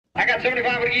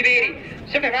75 would give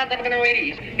 80. 75, nothing no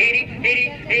 80s. 80,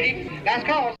 80, 80. Last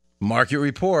call. Market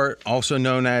Report, also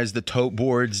known as the Tote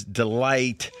Board's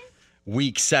Delight,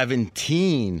 Week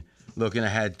 17, looking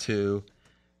ahead to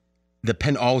the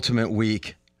penultimate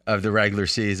week of the regular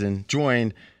season,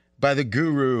 joined by the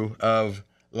guru of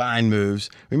line moves.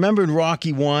 Remember in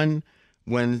Rocky 1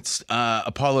 when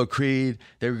Apollo Creed,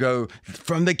 they would go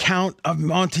from the Count of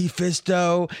Monte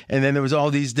Fisto, and then there was all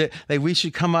these, like we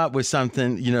should come up with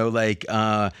something, like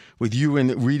with you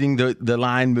and reading the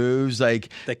line moves, like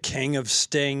the King of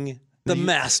Sting, the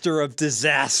Master of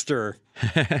Disaster.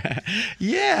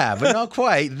 Yeah, but not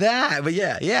quite that. But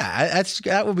yeah,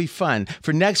 that will be fun.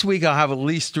 For next week, I'll have at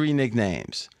least 3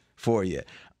 nicknames for you.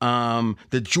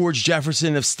 The George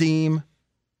Jefferson of Steam.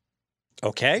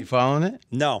 Okay. You following it?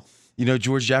 No. You know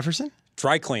George Jefferson?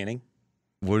 Dry cleaning.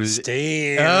 What is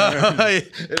Steam.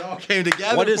 It all came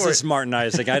together. What is this, Martin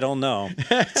Isaac? I don't know.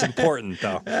 It's important,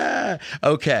 though.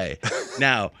 Okay.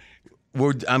 Now,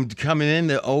 I'm coming in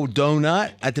the old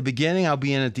donut at the beginning. I'll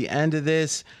be in at the end of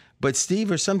this. But, Steve,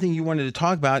 there's something you wanted to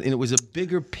talk about, and it was a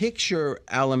bigger picture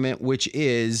element, which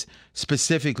is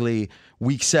specifically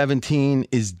Week 17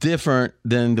 is different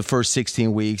than the first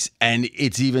 16 weeks, and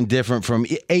it's even different from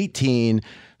 18.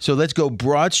 So let's go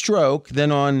broad stroke.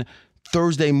 Then on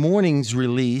Thursday morning's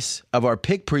release of our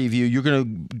pick preview, you're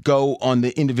going to go on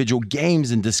the individual games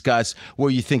and discuss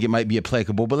where you think it might be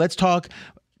applicable. But let's talk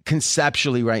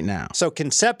conceptually right now. So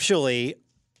conceptually,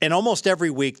 in almost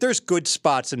every week, there's good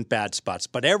spots and bad spots,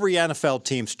 but every NFL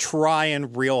team's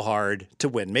trying real hard to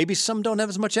win. Maybe some don't have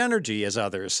as much energy as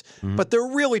others, but they're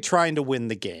really trying to win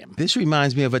the game. This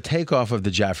reminds me of a takeoff of the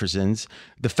Jeffersons,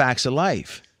 The Facts of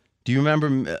Life. Do you remember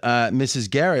Mrs.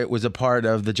 Garrett was a part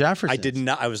of the Jeffersons? I did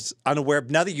not. I was unaware.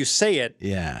 Now that you say it.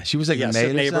 Yeah. She was like a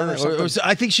neighbor neighbor or something.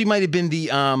 I think she might have been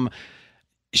the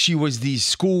she was the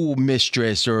school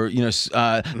mistress or,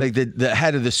 like the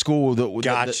head of the school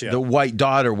that the white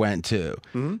daughter went to.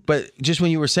 Mm-hmm. But just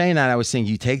when you were saying that, I was saying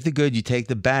you take the good, you take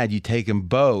the bad, you take them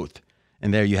both.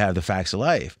 And there you have the facts of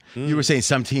life. You were saying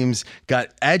some teams got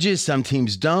edges, some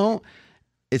teams don't.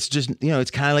 It's just,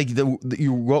 it's kind of like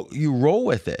you roll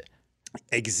with it.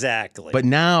 Exactly. But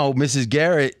now Mrs.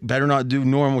 Garrett better not do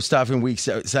normal stuff in week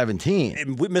 17.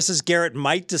 And Mrs. Garrett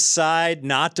might decide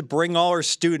not to bring all her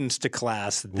students to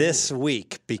class this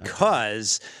week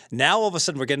because now all of a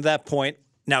sudden we're getting to that point.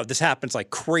 Now, this happens like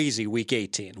crazy week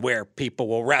 18 where people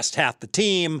will rest half the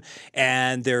team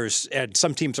and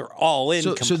some teams are all in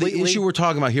completely. So the issue we're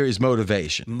talking about here is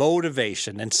motivation.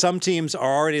 Motivation. And some teams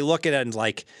are already looking at it and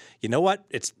like, you know what?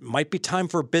 It might be time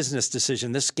for a business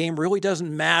decision. This game really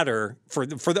doesn't matter for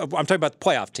the I'm talking about the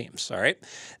playoff teams, all right?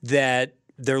 That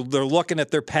they're looking at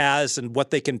their paths and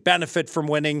what they can benefit from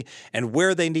winning and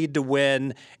where they need to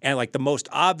win. And like the most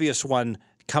obvious one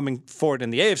coming forward in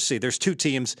the AFC, there's 2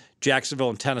 teams, Jacksonville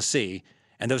and Tennessee,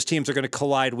 and those teams are going to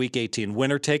collide week 18.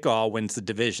 Winner take all wins the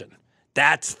division.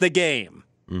 That's the game.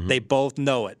 Mm-hmm. They both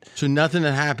know it. So nothing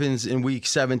that happens in week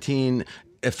 17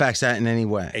 affects that in any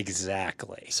way.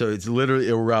 Exactly. So it's literally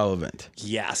irrelevant.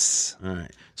 Yes. All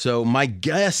right. So my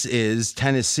guess is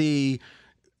Tennessee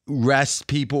rests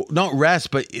people, not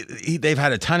rest, but they've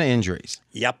had a ton of injuries.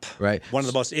 Yep. Right. One of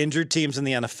the most injured teams in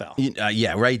the NFL.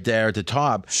 Yeah, right there at the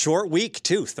top. Short week,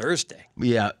 too, Thursday.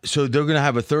 Yeah. So they're going to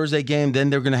have a Thursday game, then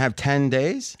they're going to have 10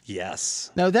 days?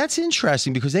 Yes. Now, that's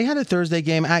interesting because they had a Thursday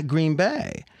game at Green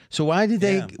Bay. So why did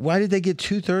they get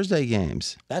 2 Thursday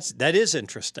games? That is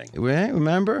interesting. Right?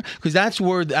 Remember? Because that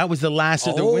was the last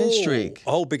of the win streak.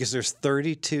 Oh, because there's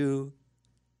 32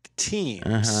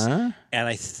 teams. And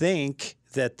I think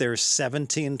that there's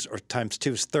 17 or times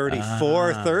 2 is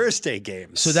 34 Thursday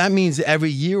games. So that means every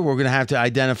year we're going to have to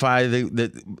identify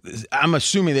I'm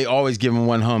assuming they always give them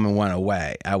one home and one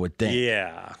away, I would think.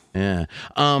 Yeah. Yeah.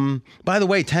 By the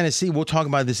way, Tennessee, we'll talk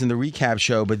about this in the recap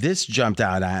show, but this jumped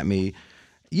out at me.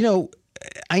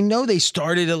 I know they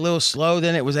started a little slow,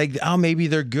 then it was like, oh, maybe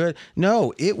they're good.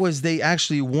 No, it was they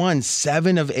actually won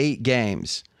 7 of 8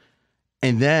 games.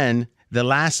 And then the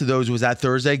last of those was that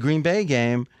Thursday Green Bay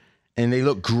game. And they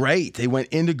look great. They went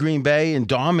into Green Bay and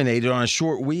dominated on a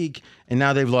short week, and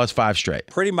now they've lost 5 straight.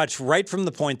 Pretty much right from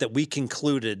the point that we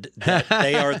concluded that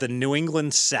they are the New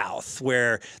England South,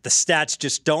 where the stats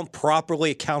just don't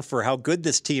properly account for how good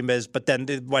this team is. But then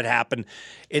what happened,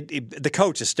 the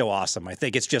coach is still awesome. I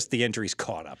think it's just the injuries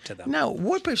caught up to them. Now,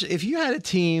 if you had a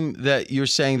team that you're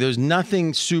saying there's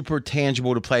nothing super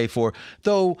tangible to play for,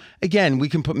 though, again, we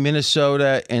can put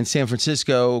Minnesota and San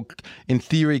Francisco, in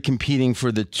theory, competing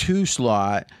for the 2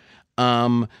 slot.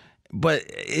 but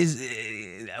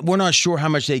we're not sure how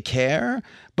much they care.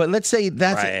 But let's say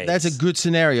that's a good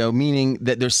scenario, meaning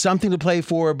that there's something to play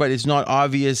for, but it's not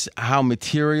obvious how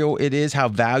material it is, how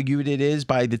valued it is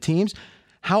by the teams.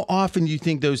 How often do you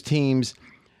think those teams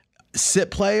sit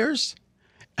players?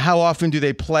 How often do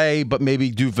they play but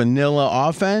maybe do vanilla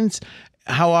offense?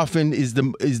 How often is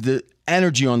the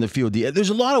energy on the field? There's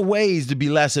a lot of ways to be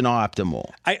less than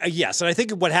optimal. Yes, and I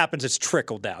think what happens is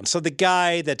trickle down. So the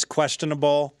guy that's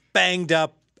questionable, banged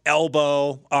up,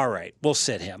 elbow, all right, we'll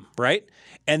sit him, right?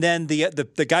 And then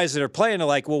the guys that are playing are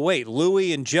like, well, wait,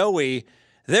 Louis and Joey,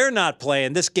 they're not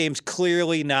playing. This game's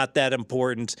clearly not that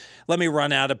important. Let me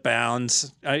run out of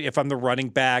bounds. If I'm the running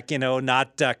back,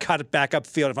 not cut it back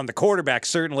upfield. If I'm the quarterback,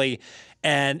 certainly.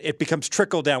 And it becomes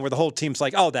trickle down where the whole team's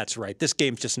like, oh, that's right. This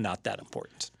game's just not that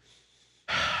important.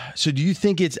 So do you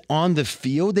think it's on the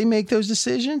field they make those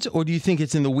decisions, or do you think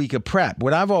it's in the week of prep?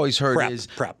 What I've always heard is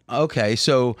prep. Okay,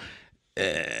 so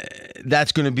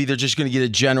that's going to be, they're just going to get a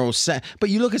general sense. But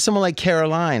you look at someone like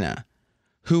Carolina,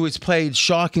 who has played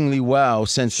shockingly well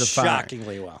since the fire.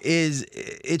 Shockingly well.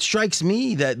 It strikes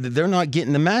me that they're not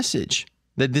getting the message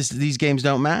that these games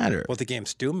don't matter. Well, the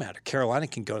games do matter. Carolina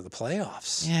can go to the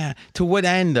playoffs. Yeah. To what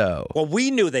end, though? Well,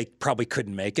 we knew they probably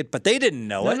couldn't make it, but they didn't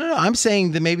know it. No. I'm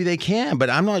saying that maybe they can, but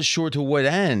I'm not sure to what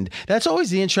end. That's always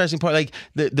the interesting part. Like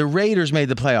the Raiders made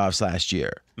the playoffs last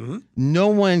year. Mm-hmm. No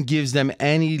one gives them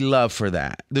any love for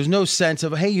that. There's no sense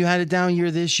of, hey, you had a down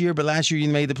year this year, but last year you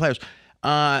made the playoffs.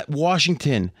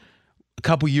 Washington, a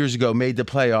couple years ago, made the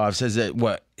playoffs as a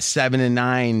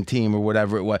 7-9 team or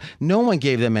whatever it was. No one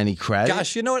gave them any credit.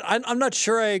 Gosh, you know what? I'm not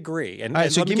sure I agree. And, all right,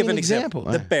 and so let me give give me an example.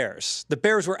 All The right. Bears. The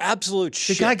Bears were absolute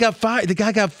shit. The guy got fired. The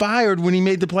guy got fired when he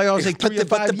made the playoffs like 3 or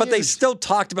 5 years. But they still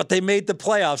talked about they made the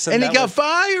playoffs, and he got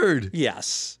fired.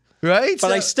 Yes. Right?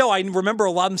 But I remember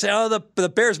a lot of them saying, "Oh, the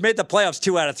Bears made the playoffs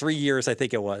 2 out of 3 years." I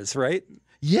think it was, right?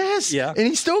 Yes. Yeah. And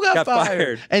he still got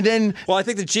fired. And then, well, I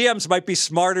think the GMs might be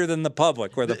smarter than the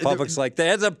public, where the public's like,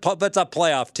 that's a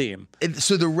playoff team.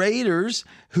 So the Raiders,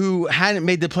 who hadn't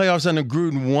made the playoffs under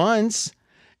Gruden once,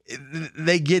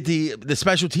 they get the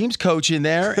special teams coach in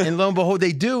there, and lo and behold,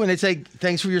 they do, and it's like,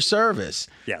 thanks for your service.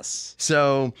 Yes.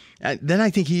 So then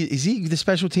I think is he the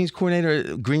special teams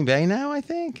coordinator at Green Bay now, I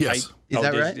think? Yes. Is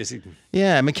that right? Is he?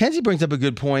 Yeah, Mackenzie brings up a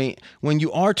good point. When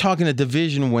you are talking a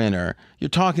division winner, you're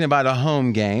talking about a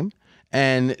home game,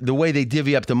 and the way they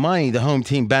divvy up the money, the home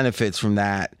team benefits from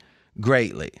that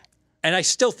greatly. And I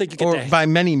still think you get or by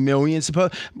many millions.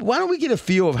 Suppose. Why don't we get a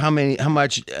feel of how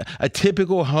much a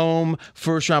typical home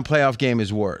first round playoff game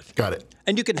is worth? Got it.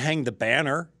 And you can hang the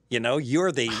banner.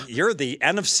 You're the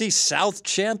NFC South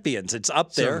champions. It's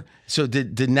up there. So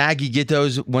did Nagy get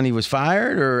those when he was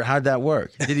fired, or how'd that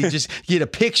work? Did he just get a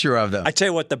picture of them? I tell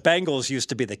you what, the Bengals used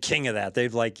to be the king of that.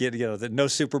 They'd like no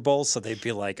Super Bowls, so they'd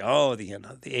be like, oh, the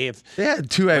AFC. They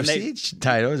had 2 AFC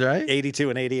titles, right? 82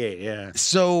 and 88, yeah.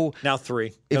 So now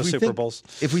 3, no Super Bowls.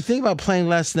 If we think about playing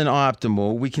less than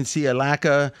optimal, we can see a lack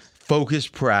of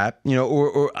focused prep,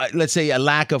 or let's say a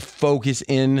lack of focus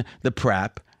in the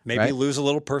prep. Maybe right? lose a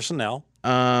little personnel.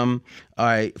 All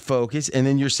right, focus. And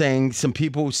then you're saying some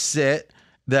people sit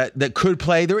that could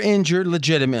play. They're injured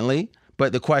legitimately,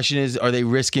 but the question is, are they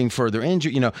risking further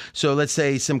injury? So let's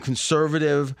say some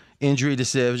conservative injury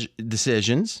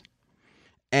decisions.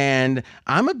 And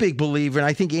I'm a big believer, and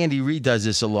I think Andy Reid does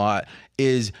this a lot,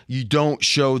 is you don't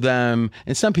show them,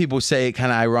 and some people say it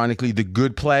kind of ironically, the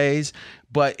good plays.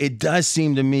 But it does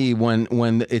seem to me when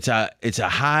it's a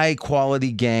high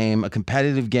quality game, a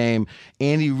competitive game,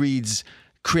 Andy Reid's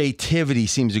creativity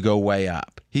seems to go way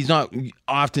up. He's not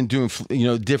often doing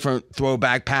different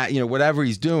throwback whatever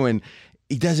he's doing.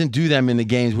 He doesn't do them in the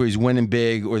games where he's winning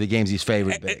big or the games he's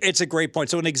favored big. It's a great point.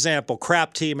 So an example,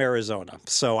 crap team Arizona.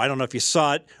 So I don't know if you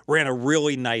saw it, ran a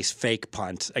really nice fake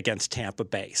punt against Tampa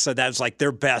Bay. So that was like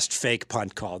their best fake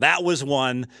punt call. That was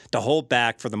one to hold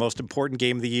back for the most important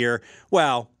game of the year.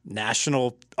 Well,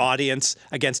 national audience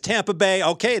against Tampa Bay.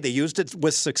 Okay, they used it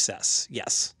with success.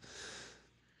 Yes.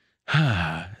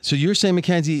 So you're saying,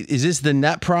 Mackenzie, is this the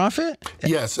net profit?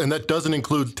 Yes, and that doesn't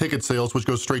include ticket sales, which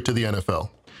goes straight to the NFL.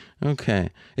 Okay.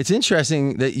 It's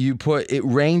interesting that you put it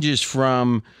ranges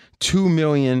from 2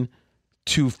 million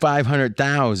to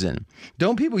 500,000.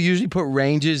 Don't people usually put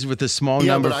ranges with a small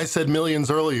number? Yeah, but I said millions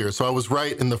earlier, so I was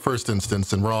right in the first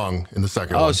instance and wrong in the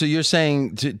second one. Oh, so you're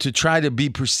saying to try to be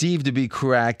perceived to be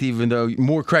correct, even though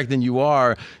more correct than you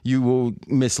are, you will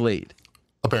mislead.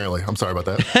 Apparently. I'm sorry about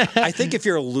that. I think if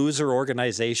you're a loser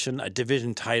organization, a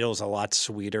division title is a lot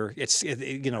sweeter. I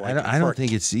don't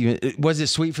think it's even. Was it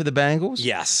sweet for the Bengals?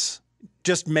 Yes.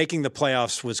 just making the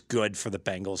playoffs was good for the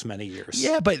Bengals many years.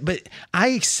 Yeah, but I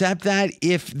accept that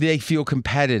if they feel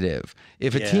competitive.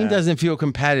 If a team doesn't feel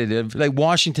competitive, like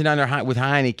Washington with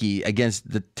Heineke against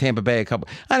the Tampa Bay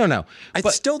I don't know. I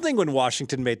still think when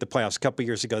Washington made the playoffs a couple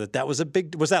years ago that was a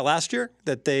big. Was that last year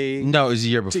that they? No, it was the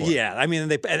year before. Yeah, I mean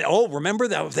remember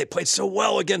that they played so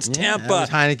well against Tampa. That was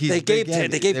Heineke's they gave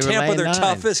Tampa their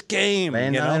toughest game.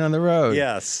 Laying 9 on the road.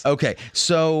 Yes. Okay,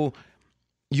 so.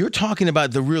 You're talking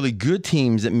about the really good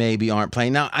teams that maybe aren't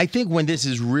playing. Now, I think when this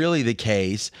is really the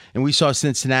case, and we saw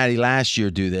Cincinnati last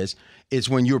year do this, it's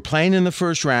when you're playing in the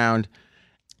first round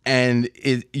and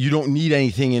you don't need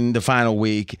anything in the final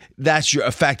week. That's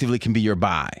effectively can be your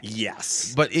bye.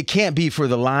 Yes. But it can't be for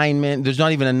the linemen. There's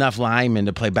not even enough linemen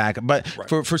to play back, but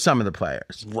for some of the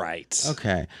players. Right.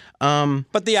 Okay.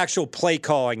 But the actual play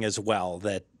calling as well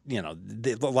that,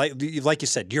 like you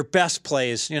said, your best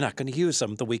plays, you're not going to use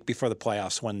them the week before the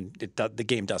playoffs when the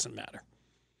game doesn't matter.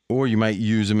 Or you might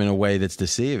use them in a way that's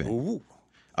deceiving. Ooh.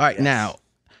 All right, now.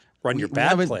 Run your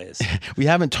bad plays. We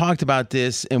haven't talked about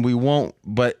this, and we won't,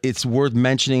 but it's worth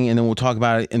mentioning, and then we'll talk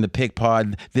about it in the Pick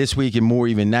Pod this week and more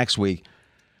even next week.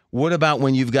 What about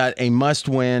when you've got a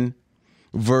must-win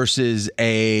versus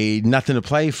a nothing to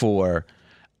play for?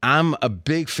 I'm a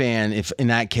big fan if in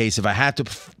that case, if I have to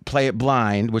play it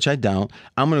blind, which I don't,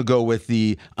 I'm going to go with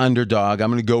the underdog.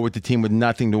 I'm going to go with the team with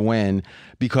nothing to win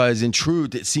because in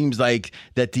truth, it seems like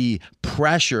that the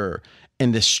pressure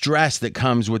and the stress that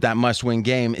comes with that must-win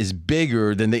game is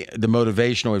bigger than the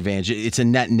motivational advantage. It's a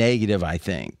net negative, I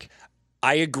think.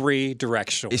 I agree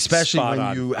directionally. Especially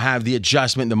when you have the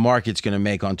adjustment the market's going to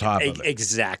make on top of it.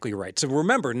 Exactly right. So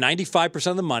remember,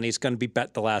 95% of the money is going to be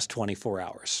bet the last 24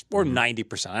 hours or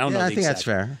 90%. I don't know the I think exact. that's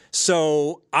fair.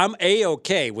 So I'm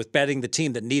A-okay with betting the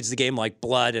team that needs the game like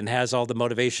blood and has all the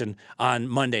motivation on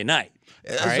Monday night.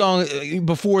 As long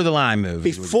before the line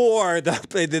moves. Before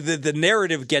the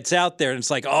narrative gets out there and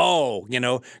it's like,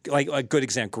 like a good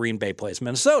example, Green Bay plays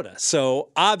Minnesota. So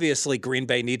obviously Green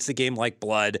Bay needs the game like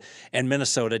blood and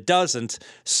Minnesota doesn't.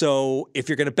 So if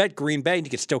you're going to bet Green Bay, you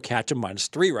can still catch them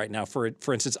 -3 right now. For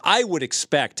instance, I would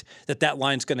expect that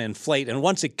line's going to inflate. And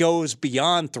once it goes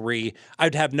beyond 3,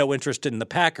 I'd have no interest in the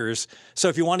Packers. So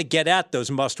if you want to get at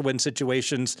those must-win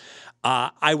situations,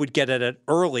 I would get at it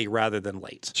early rather than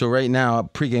late. So right now,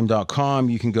 pregame.com,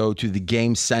 you can go to the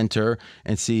Game Center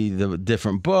and see the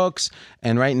different books.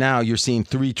 And right now, you're seeing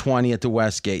 $320 at the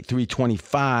Westgate,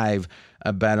 $325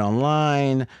 at Bet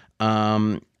Online,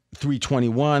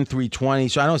 $321,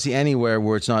 $320. So I don't see anywhere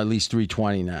where it's not at least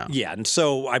 $320 now. Yeah, and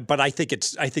so, I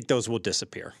think those will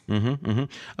disappear.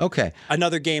 Okay.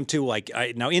 Another game too.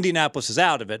 Now Indianapolis is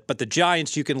out of it, but the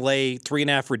Giants you can lay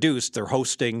 3.5 reduced. They're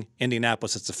hosting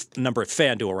Indianapolis. It's a number at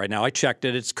FanDuel right now. I checked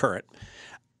it. It's current.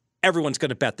 Everyone's going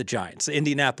to bet the Giants.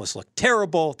 Indianapolis looked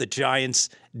terrible. The Giants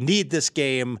need this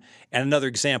game. And another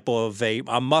example of a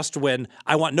must-win.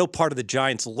 I want no part of the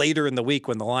Giants later in the week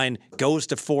when the line goes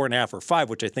to 4.5 or 5,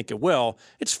 which I think it will.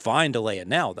 It's fine to lay it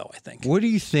now, though, I think. What do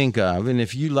you think of, and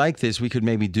if you like this, we could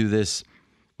maybe do this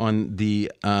on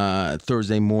the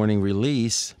Thursday morning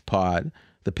release pod,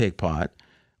 the Pick Pod.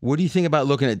 What do you think about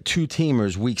looking at 2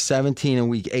 teamers, week 17 and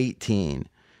week 18?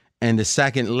 And the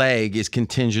second leg is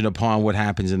contingent upon what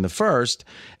happens in the first.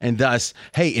 And thus,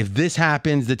 hey, if this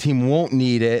happens, the team won't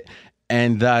need it.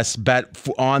 And thus bet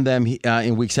on them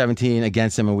in week 17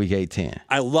 against them in week 18.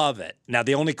 I love it. Now,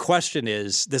 the only question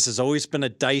is, this has always been a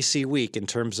dicey week in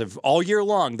terms of all year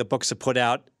long, the books have put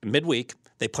out midweek.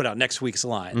 They put out next week's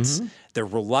lines. They're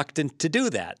reluctant to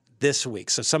do that this week.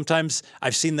 So sometimes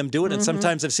I've seen them do it, and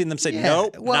sometimes I've seen them say,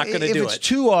 nope, not going to do it. If it's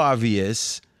too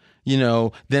obvious,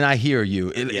 then I hear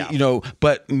you.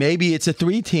 But maybe it's a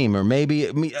 3-teamer. Maybe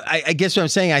I guess what I'm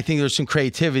saying. I think there's some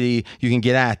creativity you can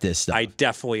get at this stuff. I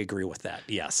definitely agree with that.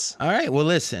 Yes. All right. Well,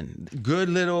 listen. Good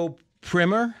little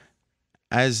primer,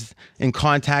 as in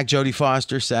Contact, Jodie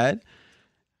Foster said.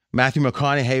 Matthew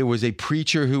McConaughey was a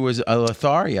preacher who was a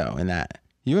Lothario in that.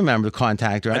 You remember the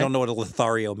Contact, right? I don't know what a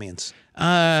Lothario means.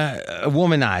 A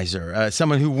womanizer,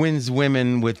 someone who wins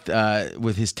women with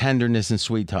his tenderness and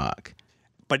sweet talk.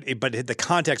 But the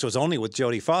context was only with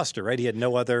Jodie Foster, right? He had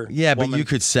no other. Yeah, woman. But you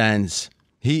could sense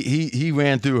he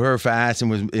ran through her fast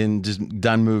and just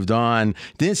moved on.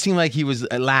 Didn't seem like he was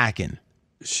lacking.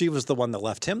 She was the one that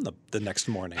left him the next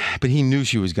morning. But he knew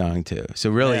she was going to. So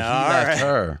really, he left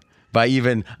her. By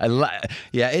even,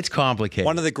 it's complicated.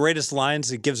 One of the greatest lines,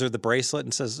 he gives her the bracelet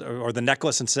and says, or the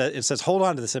necklace, and says, hold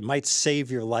on to this. It might save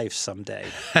your life someday.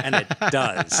 And it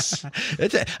does.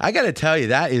 I got to tell you,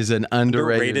 that is an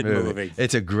underrated movie.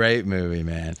 It's a great movie,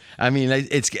 man. I mean,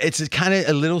 it's kind of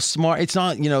a little smart. It's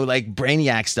not, like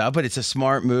Brainiac stuff, but it's a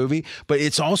smart movie. But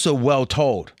it's also well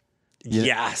told.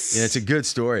 Yes. Yeah, it's a good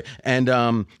story.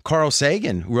 And Carl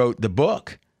Sagan wrote the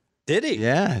book. Did he?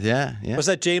 Yeah. Was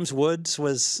that James Woods on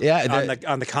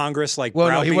the Congress Well, no,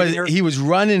 browbeating her? he was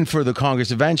running for the Congress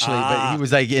eventually, but he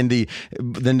was like in the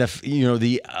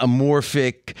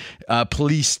amorphic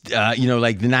police,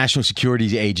 like the National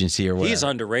Security Agency or whatever. He's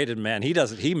underrated, man.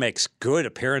 He makes good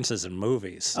appearances in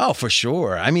movies. Oh, for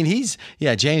sure. I mean,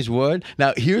 James Wood.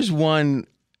 Now, here's one,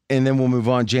 and then we'll move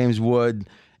on. James Wood.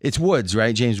 It's Woods,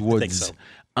 right? James Woods. I think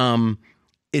so.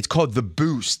 It's called The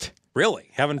Boost. Really?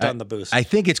 Haven't done The Boost. I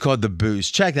think it's called The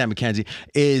Boost. Check that, Mackenzie.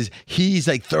 He's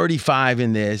like 35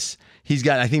 in this. He's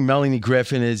got, I think Melanie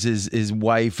Griffin is his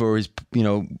wife or his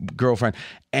girlfriend,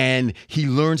 and he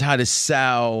learns how to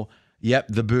sell.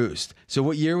 The Boost. So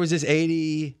what year was this?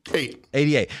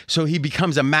 88. So he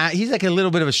becomes he's like a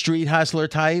little bit of a street hustler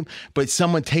type, but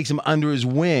someone takes him under his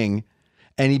wing,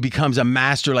 and he becomes a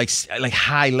master, like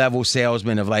high level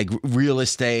salesman of like real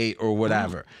estate or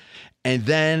whatever. And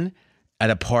then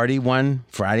at a party one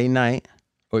Friday night,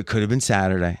 or it could have been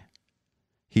Saturday,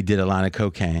 he did a line of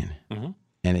cocaine,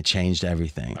 and it changed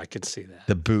everything. I could see that.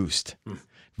 The Boost.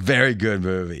 Very good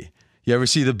movie. You ever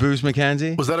see The Boost,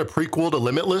 Mackenzie? Was that a prequel to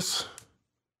Limitless?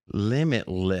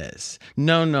 Limitless.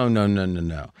 No.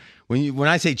 When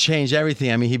I say change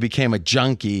everything, I mean he became a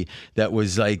junkie that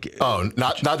was like not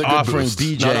the good offering boost.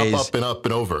 BJs, not up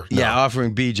and over. No. Yeah,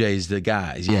 offering BJs to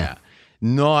guys. Yeah,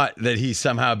 not that he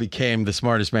somehow became the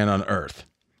smartest man on earth.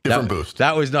 Different boost.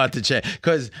 That was not the change.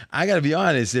 Because I got to be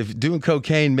honest, if doing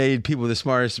cocaine made people the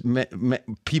smartest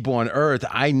people on earth,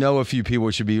 I know a few people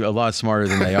should be a lot smarter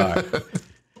than they are.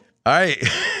 All right.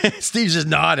 Steve's just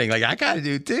nodding like, I got to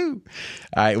do it too.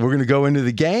 All right. We're going to go into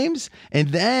the games. And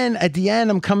then at the end,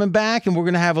 I'm coming back and we're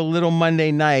going to have a little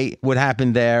Monday night, what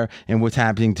happened there and what's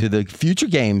happening to the future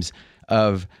games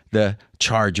of the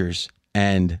Chargers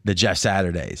and the Jeff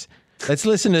Saturdays. Let's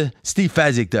listen to Steve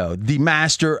Fezzik, though, the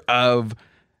master of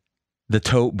the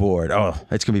tote board. Oh,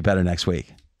 it's going to be better next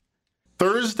week.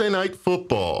 Thursday night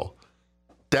football.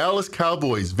 Dallas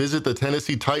Cowboys visit the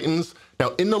Tennessee Titans. Now,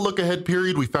 in the look-ahead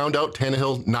period, we found out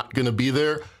Tannehill not going to be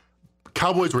there.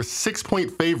 Cowboys were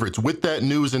 6-point favorites with that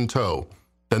news in tow.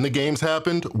 Then the games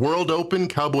happened. World Open,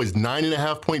 Cowboys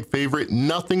 9.5-point favorite.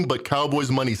 Nothing but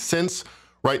Cowboys money since.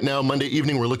 Right now, Monday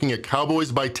evening, we're looking at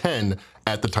Cowboys by 10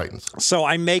 at the Titans. So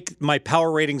I make my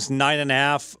power ratings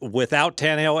 9.5 without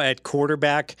Tannehill at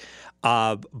quarterback.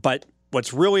 But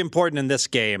what's really important in this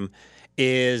game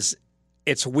is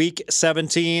it's week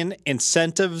 17.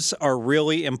 Incentives are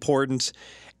really important.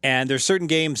 And there's certain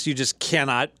games you just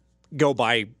cannot go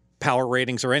by power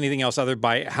ratings or anything else other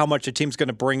by how much a team's going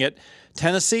to bring it.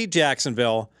 Tennessee,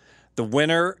 Jacksonville, the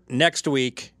winner next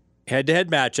week,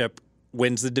 head-to-head matchup,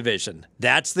 wins the division.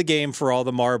 That's the game for all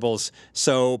the marbles.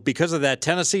 So because of that,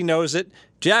 Tennessee knows it,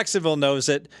 Jacksonville knows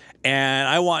it, and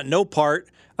I want no part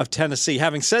of Tennessee.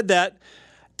 Having said that,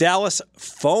 Dallas,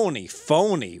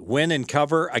 phony win and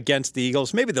cover against the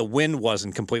Eagles. Maybe the win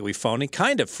wasn't completely phony,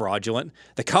 kind of fraudulent.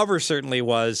 The cover certainly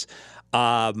was.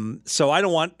 So I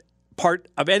don't want part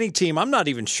of any team. I'm not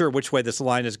even sure which way this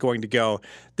line is going to go.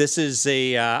 This is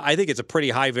I think it's a pretty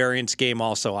high variance game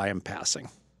also. I am passing.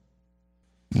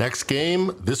 Next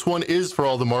game, this one is for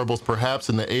all the marbles, perhaps,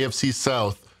 in the AFC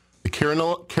South. The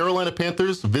Carolina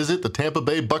Panthers visit the Tampa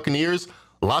Bay Buccaneers.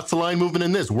 Lots of line movement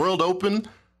in this. World Open.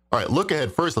 All right, look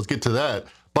ahead first. Let's get to that.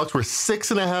 Bucs were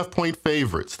 6.5-point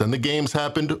favorites. Then the games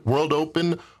happened. World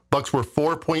Open. Bucs were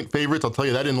 4-point favorites. I'll tell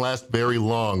you, that didn't last very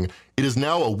long. It is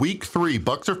now a week 3.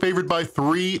 Bucs are favored by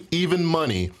 3, even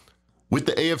money, with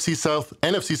the NFC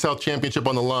South Championship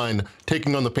on the line,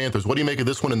 taking on the Panthers. What do you make of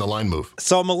this one in the line move?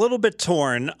 So I'm a little bit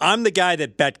torn. I'm the guy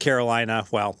that bet Carolina,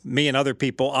 well, me and other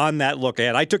people, on that look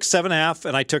ahead. I took 7.5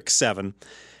 and I took 7.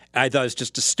 I thought it was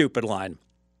just a stupid line.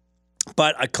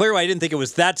 But clearly I didn't think it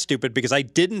was that stupid because I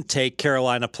didn't take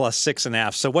Carolina plus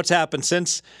 6.5. So what's happened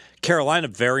since? Carolina,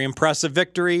 very impressive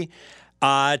victory.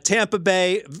 Tampa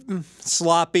Bay,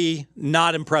 sloppy,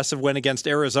 not impressive win against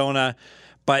Arizona.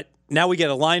 But now we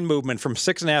get a line movement from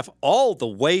 6.5 all the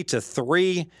way to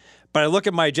 3. But I look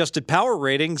at my adjusted power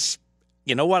ratings.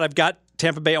 You know what? I've got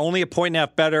Tampa Bay only a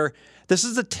 1.5 better. This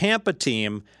is a Tampa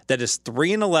team that is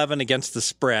 3-11 against the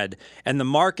spread, and the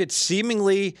market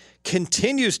seemingly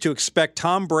continues to expect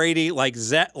Tom Brady, like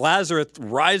Lazarus,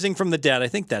 rising from the dead. I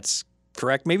think that's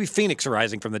correct. Maybe Phoenix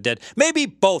rising from the dead. Maybe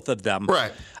both of them.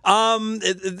 Right.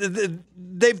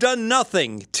 They've done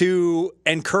nothing to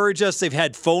encourage us. They've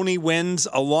had phony wins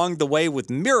along the way with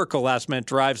miracle last-minute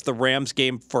drives. The Rams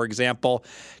game, for example.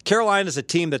 Carolina's a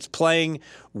team that's playing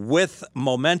with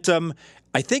momentum.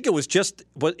 I think it was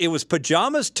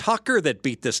Pajamas Tucker that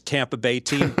beat this Tampa Bay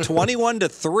team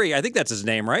 21-3. I think that's his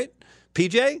name, right?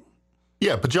 PJ?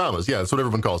 Yeah, pajamas. Yeah, that's what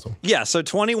everyone calls them. Yeah, so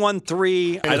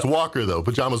 21-3. And it's Walker, though.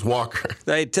 Pajamas Walker.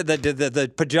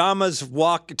 The pajamas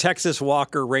Texas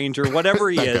Walker Ranger, whatever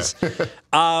he is.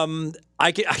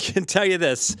 I can tell you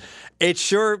this. It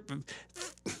sure...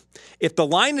 If the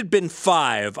line had been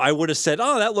 5, I would have said,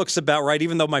 oh, that looks about right,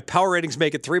 even though my power ratings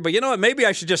make it 3. But you know what? Maybe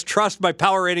I should just trust my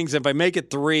power ratings. If I make it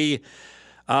 3,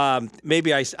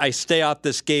 maybe I stay off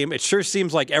this game. It sure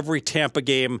seems like every Tampa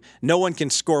game, no one can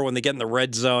score when they get in the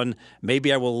red zone.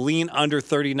 Maybe I will lean under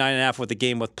 39.5 with a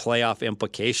game with playoff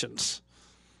implications.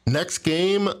 Next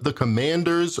game, the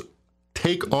Commanders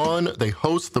they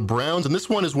host the Browns. And this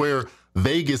one is where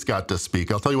Vegas got to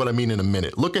speak. I'll tell you what I mean in a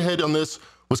minute. Look ahead on this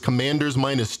was Commanders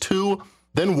 -2.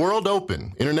 Then World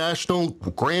Open, International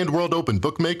Grand World Open.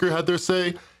 Bookmaker had their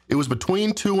say. It was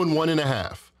between 2 and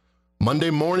 1.5. Monday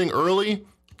morning early,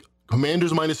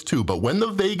 Commanders -2. But when the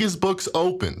Vegas books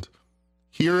opened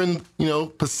here in,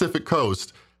 Pacific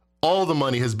Coast, all the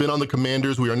money has been on the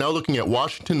Commanders. We are now looking at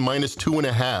Washington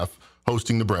 -2.5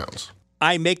 hosting the Browns.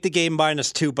 I make the game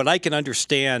 -2, but I can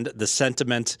understand the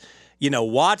sentiment.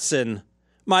 Watson,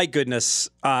 my goodness,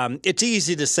 it's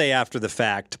easy to say after the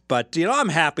fact, but, I'm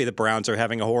happy the Browns are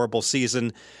having a horrible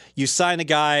season. You sign a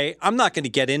guy, I'm not going to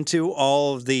get into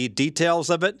all of the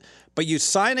details of it, but you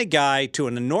sign a guy to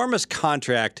an enormous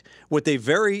contract with a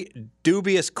very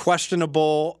dubious,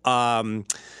 questionable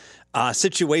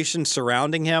situation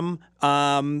surrounding him.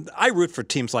 I root for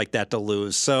teams like that to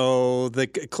lose. So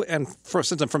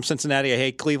since I'm from Cincinnati, I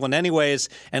hate Cleveland anyways,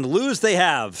 and lose they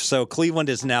have. So Cleveland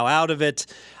is now out of it.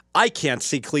 I can't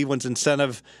see Cleveland's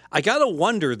incentive. I got to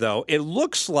wonder, though. It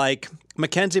looks like,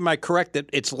 Mackenzie, am I correct that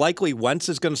it's likely Wentz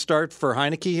is going to start for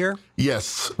Heineke here?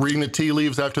 Yes. Reading the tea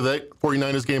leaves after that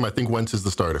 49ers game, I think Wentz is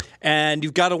the starter. And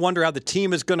you've got to wonder how the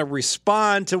team is going to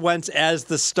respond to Wentz as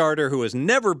the starter, who has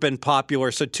never been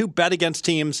popular. So 2 bet against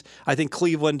teams. I think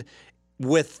Cleveland,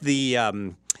 with the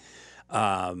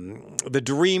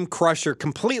Dream Crusher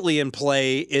completely in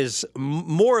play, is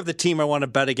more of the team I want to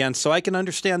bet against. So I can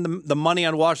understand the money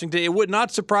on Washington. It would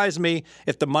not surprise me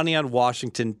if the money on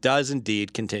Washington does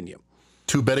indeed continue.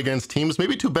 2 bet against teams,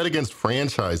 maybe 2 bet against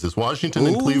franchises. Washington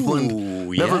and Cleveland,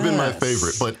 never been my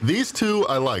favorite. But these 2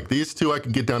 I like. These 2 I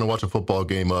can get down and watch a football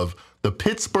game of. The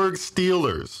Pittsburgh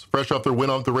Steelers, fresh off their win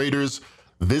off the Raiders,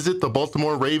 visit the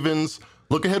Baltimore Ravens.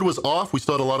 Look ahead was off. We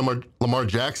still had a lot of Lamar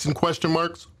Jackson question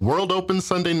marks. World Open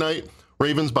Sunday night.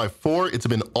 Ravens by 4. It's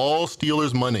been all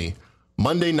Steelers money.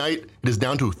 Monday night, it is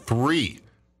down to 3.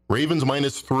 Ravens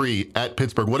 -3 at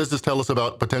Pittsburgh. What does this tell us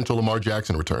about potential Lamar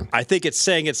Jackson return? I think it's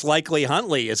saying it's likely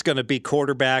Huntley is going to be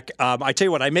quarterback. I tell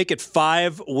you what, I make it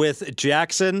 5 with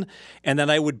Jackson, and then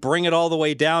I would bring it all the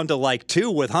way down to 2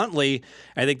 with Huntley.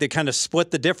 I think they kind of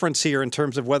split the difference here in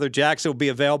terms of whether Jackson will be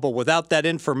available. Without that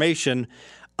information,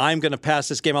 I'm going to pass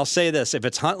this game. I'll say this. If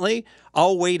it's Huntley,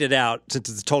 I'll wait it out since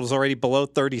the total's already below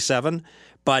 37.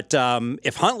 But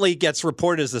if Huntley gets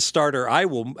reported as the starter, I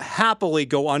will happily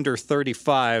go under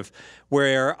 35,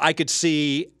 where I could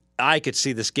see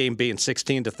this game being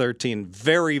 16-13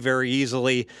 very, very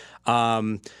easily.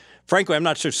 Frankly, I'm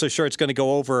not so sure it's going to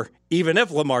go over even if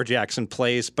Lamar Jackson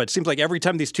plays, but it seems like every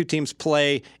time these 2 teams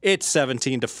play, it's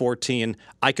 17-14.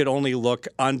 I could only look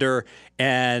under,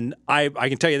 and I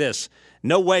can tell you this.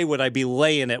 No way would I be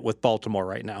laying it with Baltimore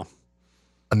right now.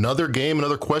 Another game,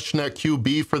 another question at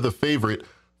QB for the favorite.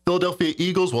 Philadelphia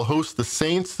Eagles will host the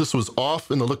Saints. This was off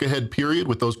in the look-ahead period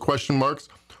with those question marks.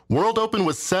 World Open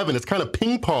was 7. It's kind of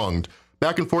ping-ponged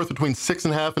back and forth between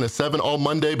 6.5 and a 7 all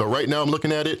Monday, but right now I'm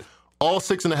looking at it, all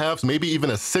 6.5s, maybe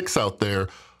even a 6 out there.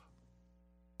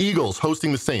 Eagles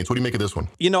hosting the Saints. What do you make of this one?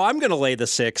 I'm going to lay the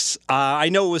 6. I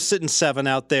know it was sitting 7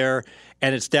 out there,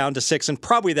 and it's down to 6, and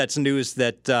probably that's news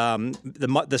that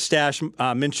the stash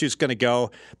Minshew's going to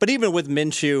go. But even with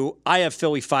Minshew, I have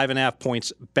Philly 5.5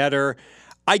 points better.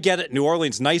 I get it. New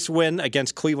Orleans, nice win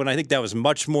against Cleveland. I think that was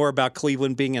much more about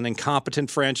Cleveland being an incompetent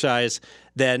franchise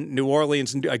than New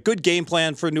Orleans. A good game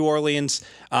plan for New Orleans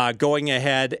going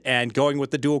ahead and going with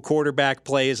the dual quarterback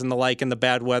plays and the like in the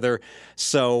bad weather.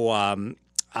 So,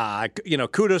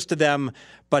 kudos to them.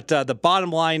 But the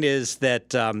bottom line is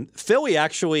that Philly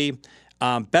actually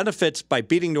benefits by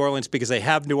beating New Orleans because they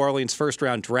have New Orleans'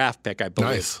 first-round draft pick, I believe.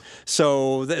 Nice.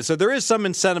 So there is some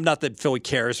incentive. Not that Philly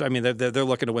cares. I mean, they're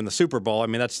looking to win the Super Bowl. I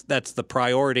mean, that's the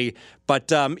priority.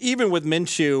 But even with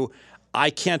Minshew, I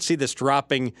can't see this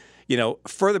dropping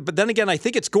further. But then again, I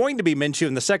think it's going to be Minshew.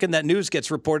 And the second that news gets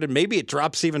reported, maybe it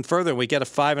drops even further. We get a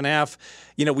 5.5.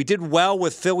 We did well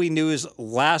with Philly news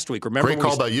last week. Remember? Great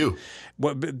call by you.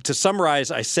 To summarize,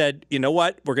 I said, you know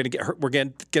what? We're going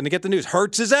to get the news.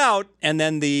 Hurts is out, and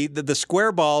then the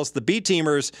square balls, the B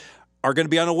teamers, are going to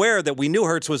be unaware that we knew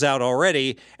Hurts was out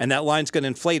already, and that line's going to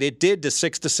inflate. It did to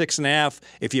 6 to 6.5.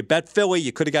 If you bet Philly,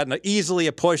 you could have gotten easily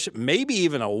a push, maybe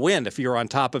even a win if you're on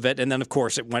top of it. And then, of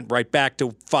course, it went right back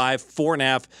to 5,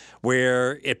 4.5,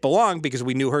 where it belonged because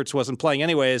we knew Hurts wasn't playing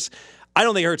anyways. I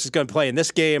don't think Hurts is going to play in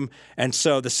this game, and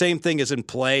so the same thing is in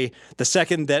play. The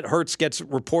second that Hurts gets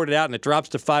reported out and it drops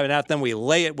to 5.5, then we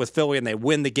lay it with Philly and they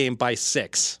win the game by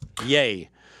 6. Yay.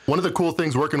 One of the cool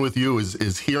things working with you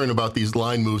is hearing about these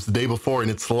line moves the day before, and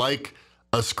it's like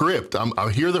a script. I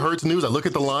hear the Hurts news, I look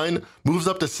at the line, moves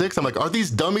up to 6. I'm like, are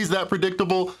these dummies that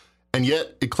predictable? And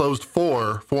yet it closed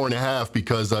 4.5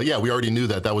 because, we already knew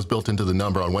that was built into the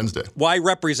number on Wednesday. Well, I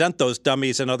represent those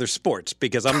dummies in other sports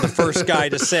because I'm the first guy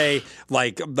to say,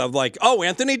 oh,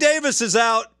 Anthony Davis is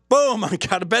out. Boom, I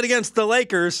got to bet against the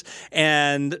Lakers.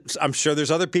 And I'm sure there's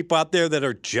other people out there that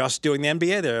are just doing the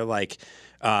NBA. They're like,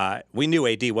 we knew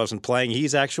AD wasn't playing.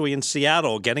 He's actually in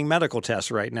Seattle getting medical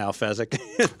tests right now, Fezzik.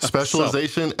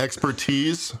 Specialization,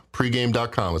 expertise,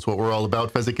 pregame.com. It's what we're all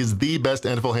about. Fezzik is the best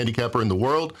NFL handicapper in the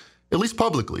world, at least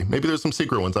publicly. Maybe there's some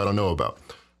secret ones I don't know about.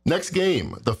 Next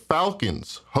game, the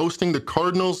Falcons hosting the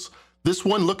Cardinals. This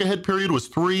one look-ahead period was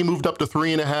 3, moved up to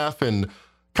 3.5, and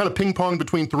kind of ping-pong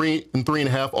between 3 and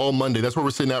 3.5 all Monday. That's where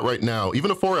we're sitting at right now.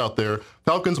 Even a 4 out there.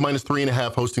 Falcons minus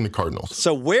 3.5 hosting the Cardinals.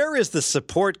 So where is the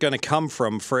support going to come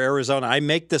from for Arizona? I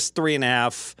make this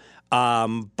 3.5,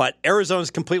 but Arizona's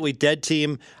a completely dead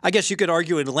team. I guess you could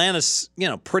argue Atlanta's,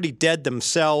 pretty dead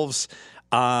themselves.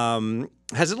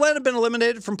 Has Atlanta been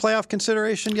eliminated from playoff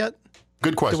consideration yet?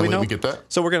 Good question. Let me get that.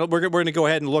 So we're gonna go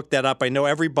ahead and look that up. I know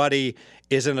everybody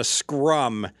is in a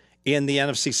scrum in the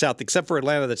NFC South, except for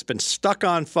Atlanta that's been stuck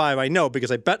on 5. I know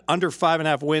because I bet under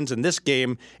 5.5 wins in this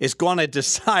game is going to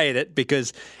decide it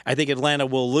because I think Atlanta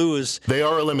will lose. They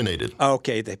are eliminated.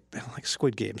 Okay, they've been like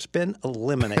Squid Games, been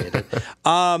eliminated.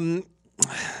 I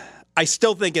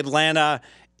still think Atlanta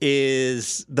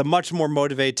is the much more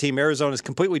motivated team. Arizona is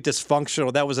completely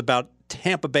dysfunctional. That was about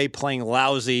Tampa Bay playing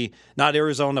lousy, not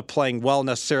Arizona playing well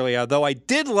necessarily, although I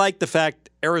did like the fact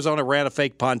Arizona ran a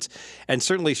fake punt and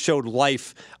certainly showed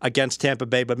life against Tampa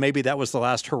Bay, but maybe that was the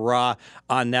last hurrah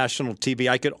on national TV.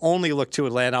 I could only look to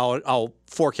Atlanta. I'll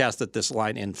forecast that this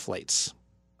line inflates.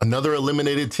 Another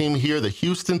eliminated team here, the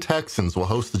Houston Texans will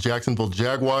host the Jacksonville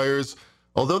Jaguars.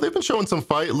 Although they've been showing some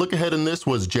fight, look ahead in this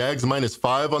was Jags minus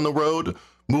 5 on the road,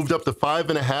 moved up to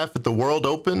 5.5 at the World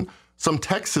Open. Some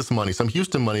Texas money, some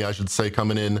Houston money, I should say,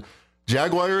 coming in.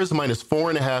 Jaguars minus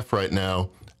 4.5 right now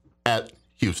at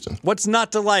Houston. What's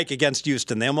not to like against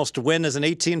Houston? They almost win as an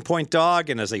 18-point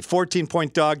dog, and as a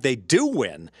 14-point dog, they do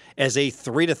win as a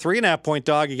 3 to 3.5-point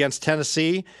dog against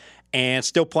Tennessee, and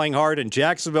still playing hard in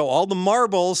Jacksonville. All the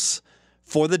marbles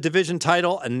for the division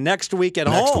title next week at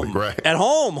home. Week, right. At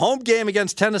home game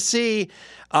against Tennessee.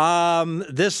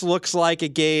 This looks like a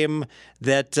game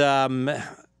that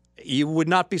you would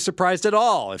not be surprised at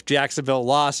all if Jacksonville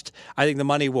lost. I think the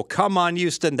money will come on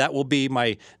Houston. That will be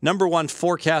my number one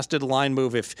forecasted line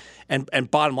move. And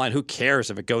bottom line, who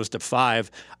cares if it goes to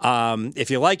 5?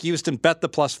 If you like Houston, bet the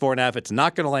plus 4.5. It's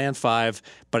not going to land 5,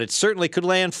 but it certainly could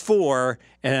land 4,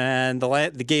 and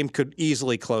the game could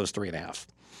easily close 3.5.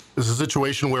 This is a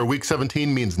situation where Week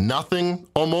 17 means nothing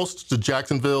almost to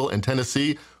Jacksonville and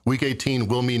Tennessee. Week 18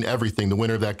 will mean everything. The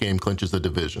winner of that game clinches the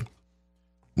division.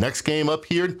 Next game up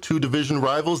here, 2 division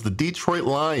rivals, the Detroit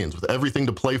Lions with everything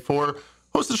to play for,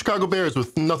 host the Chicago Bears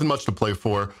with nothing much to play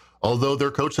for, although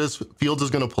their coach says Fields is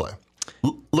going to play.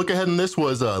 Look ahead in this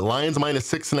was Lions minus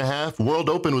 6.5, World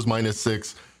Open was minus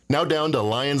 6, now down to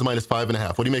Lions minus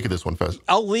 5.5. What do you make of this one, Fez?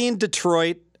 I'll lean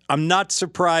Detroit. I'm not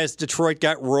surprised Detroit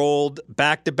got rolled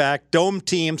back-to-back.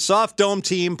 Soft dome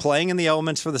team playing in the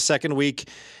elements for the second week.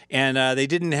 And they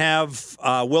didn't have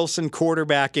Wilson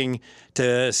quarterbacking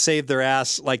to save their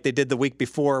ass like they did the week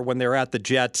before when they were at the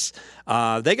Jets.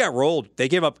 They got rolled. They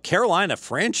gave up Carolina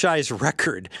franchise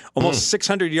record, almost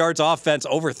 600 yards offense,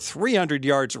 over 300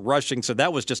 yards rushing. So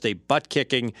that was just a butt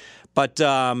kicking. But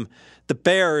the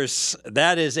Bears,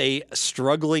 that is a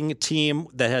struggling team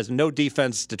that has no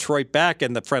defense. Detroit back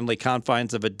in the friendly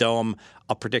confines of a dome.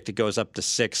 I'll predict it goes up to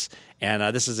 6.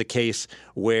 And this is a case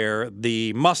where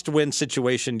the must-win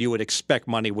situation you would expect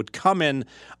money would come in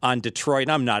on Detroit.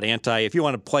 I'm not anti. If you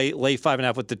want to lay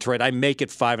 5.5 with Detroit, I make it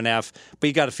 5.5. But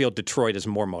you got to feel Detroit is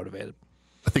more motivated.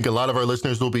 I think a lot of our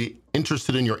listeners will be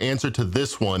interested in your answer to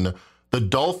this one. The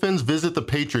Dolphins visit the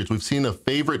Patriots. We've seen a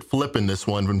favorite flip in this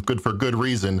one, for good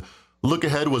reason. Look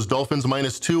ahead was Dolphins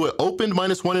minus 2. It opened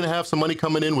minus 1.5. Some money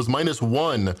coming in was minus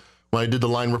 1 when I did the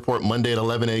line report Monday at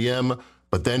 11 a.m.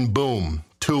 But then, boom,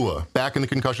 Tua, back in the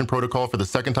concussion protocol for the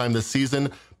second time this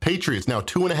season. Patriots now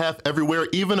 2.5 everywhere,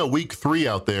 even a week 3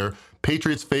 out there.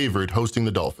 Patriots favored hosting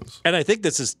the Dolphins. And I think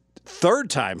this is third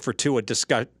time for Tua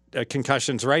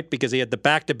concussions, right? Because he had the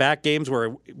back-to-back games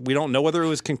where we don't know whether it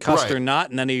was concussed or not,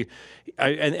 and then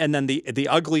and then the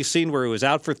ugly scene where he was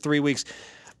out for 3 weeks.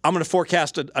 I'm going to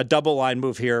forecast a double line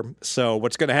move here. So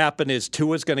what's going to happen is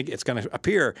it's going to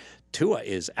appear Tua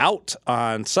is out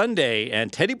on Sunday,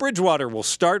 and Teddy Bridgewater will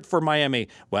start for Miami.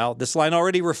 Well, this line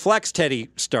already reflects Teddy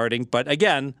starting, but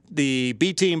again, the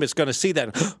B team is going to see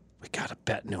that. We got to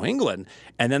bet New England.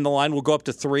 And then the line will go up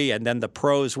to 3, and then the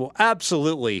pros will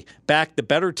absolutely back the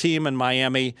better team in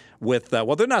Miami with,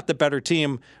 they're not the better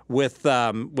team with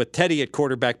Teddy at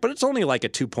quarterback, but it's only like a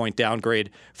 2-point downgrade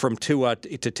from Tua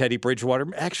to Teddy Bridgewater.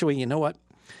 Actually, you know what?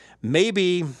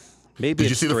 Maybe Did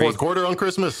you see the fourth quarter on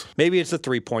Christmas? Maybe it's a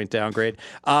 3-point downgrade.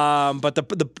 But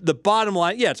the bottom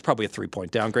line, yeah, it's probably a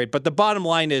 3-point downgrade. But the bottom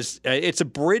line is it's a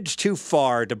bridge too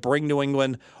far to bring New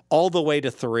England all the way to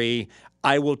 3.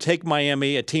 I will take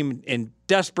Miami, a team in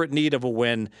desperate need of a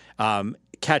win,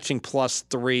 catching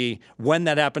 +3 when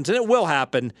that happens. And it will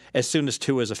happen as soon as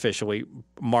Tua is officially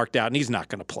marked out, and he's not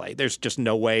going to play. There's just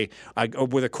no way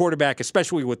with a quarterback,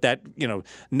 especially with that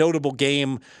notable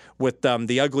game with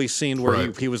the ugly scene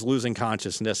where he was losing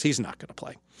consciousness. He's not going to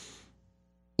play.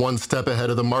 One step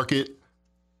ahead of the market.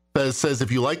 Fez says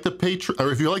if you like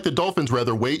the Dolphins,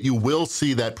 wait, you will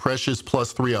see that precious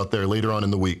 +3 out there later on in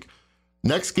the week.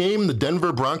 Next game, the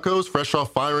Denver Broncos, fresh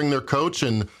off firing their coach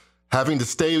and having to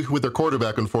stay with their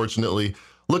quarterback, unfortunately.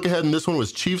 Look ahead in this one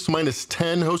was Chiefs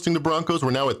 -10 hosting the Broncos.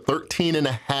 We're now at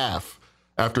 13.5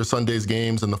 after Sunday's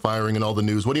games and the firing and all the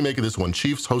news. What do you make of this one?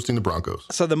 Chiefs hosting the Broncos.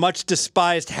 So the much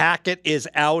despised Hackett is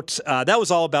out. That was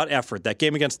all about effort. That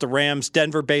game against the Rams,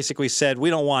 Denver basically said,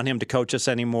 we don't want him to coach us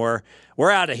anymore.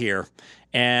 We're out of here.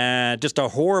 And just a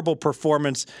horrible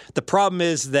performance. The problem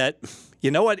is that, you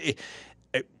know what?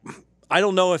 I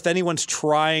don't know if anyone's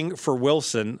trying for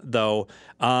Wilson, though.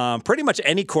 Pretty much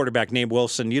any quarterback named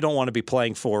Wilson you don't want to be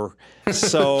playing for.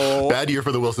 So bad year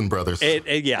for the Wilson brothers.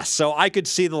 Yeah, so I could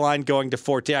see the line going to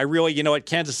 14. I really,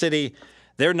 Kansas City,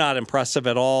 they're not impressive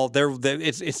at all.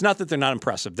 It's not that they're not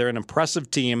impressive. They're an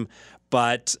impressive team,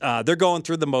 but they're going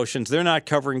through the motions. They're not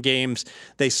covering games.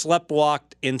 They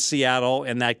sleptwalked in Seattle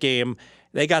in that game.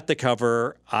 They got the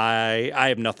cover. I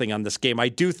have nothing on this game. I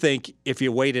do think if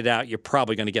you wait it out, you're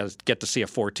probably going to get to see a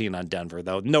 14 on Denver,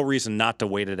 though. No reason not to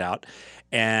wait it out.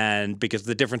 And because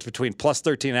the difference between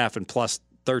 +13.5 and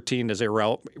 +13 is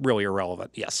really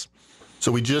irrelevant. Yes.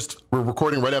 So we're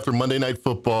recording right after Monday Night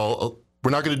Football.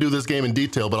 We're not going to do this game in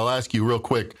detail, but I'll ask you real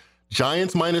quick.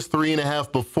 Giants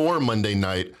 -3.5 before Monday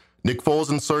night. Nick Foles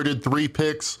inserted 3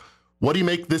 picks. What do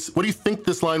you think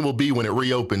this line will be when it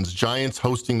reopens? Giants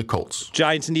hosting the Colts.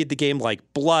 Giants need the game like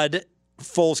blood.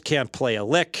 Foles can't play a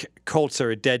lick. Colts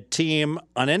are a dead team.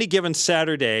 On any given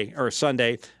Saturday or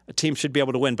Sunday, a team should be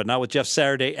able to win, but not with Jeff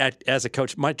Saturday as a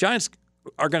coach. My Giants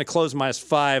are going to close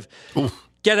 -5. Oof.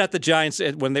 Get at the Giants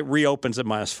when it reopens at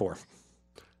 -4.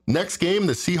 Next game,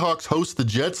 the Seahawks host the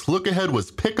Jets. Look ahead was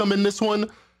pick'em in this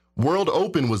one. World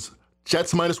Open was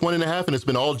Jets -1.5, and it's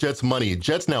been all Jets money.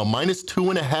 Jets now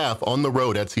 -2.5 on the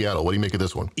road at Seattle. What do you make of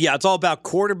this one? Yeah, it's all about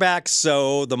quarterbacks.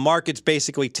 So the market's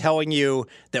basically telling you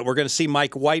that we're going to see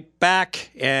Mike White back,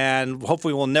 and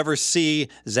hopefully we'll never see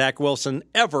Zach Wilson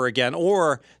ever again,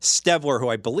 or Stevler, who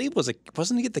I believe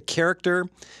wasn't he the character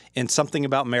in Something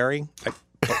About Mary?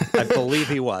 I believe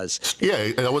he was.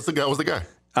 Yeah, that was the guy.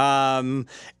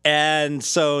 And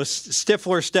so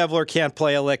Stevler can't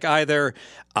play a lick either.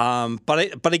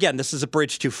 But again, this is a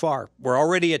bridge too far. We're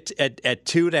already at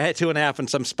 2.5 in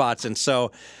some spots, and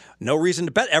so no reason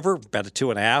to bet a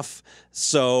 2.5.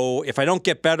 So if I don't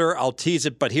get better, I'll tease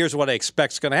it. But here's what I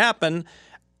expect is going to happen.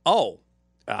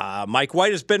 Mike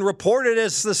White has been reported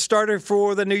as the starter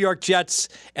for the New York Jets,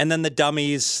 and then the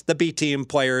dummies, the B team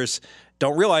players,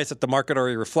 don't realize that the market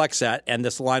already reflects that, and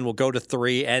this line will go to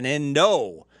 3. And in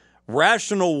no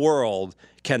rational world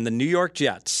can the New York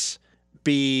Jets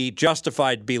be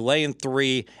justified to be laying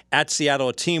 3 at Seattle,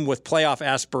 a team with playoff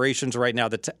aspirations right now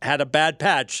that's had a bad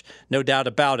patch, no doubt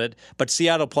about it. But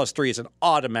Seattle +3 is an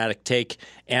automatic take,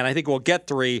 and I think we'll get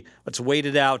 3. Let's wait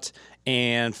it out.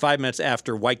 And 5 minutes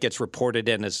after White gets reported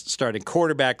in as starting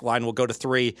quarterback, line will go to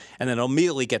 3, and then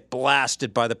immediately get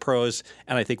blasted by the pros,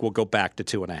 and I think we'll go back to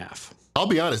 2.5. I'll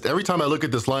be honest, every time I look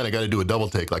at this line, I got to do a double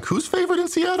take. Like, who's favored in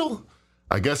Seattle?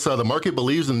 I guess the market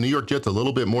believes in the New York Jets a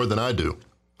little bit more than I do.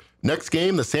 Next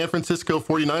game, the San Francisco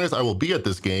 49ers, I will be at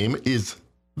this game, is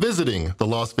visiting the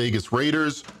Las Vegas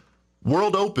Raiders.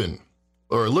 World Open.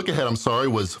 or look ahead, I'm sorry,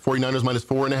 was 49ers minus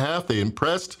 4.5. They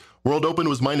impressed. World Open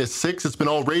was minus 6. It's been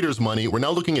all Raiders money. We're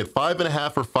now looking at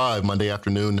 5.5 or 5 Monday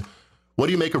afternoon. What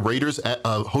do you make of Raiders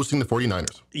hosting the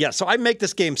 49ers? Yeah, so I make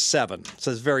this game 7.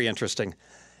 So it's very interesting.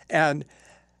 And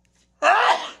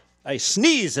I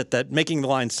sneeze at that, making the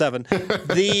line 7.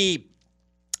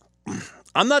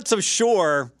 I'm not so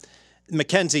sure,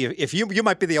 Mackenzie, if you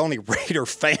might be the only Raider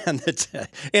fan that's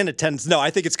in attendance. No, I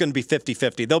think it's going to be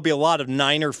 50-50. There'll be a lot of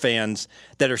Niner fans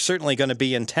that are certainly going to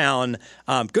be in town.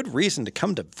 Good reason to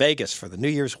come to Vegas for the New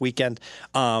Year's weekend.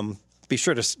 Be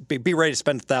sure to be ready to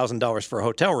spend $1,000 for a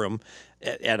hotel room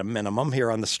at a minimum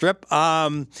here on the Strip.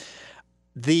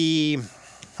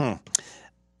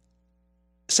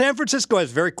 San Francisco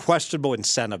has very questionable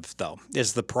incentive, though,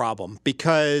 is the problem.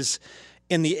 Because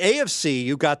in the AFC,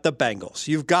 you got the Bengals,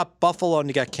 you've got Buffalo, and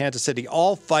you got Kansas City,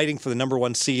 all fighting for the number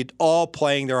 1 seed, all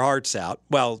playing their hearts out.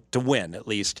 Well, to win, at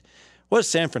least. What does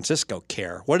San Francisco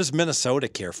care? What does Minnesota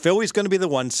care? Philly's going to be the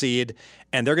 1 seed,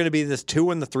 and they're going to be the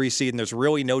 2 and the 3 seed, and there's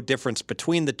really no difference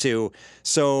between the two.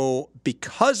 So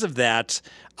because of that,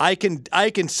 I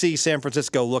can see San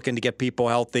Francisco looking to get people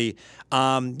healthy.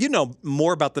 You know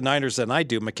more about the Niners than I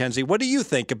do, Mackenzie. What do you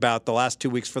think about the last 2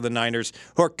 weeks for the Niners,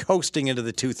 who are coasting into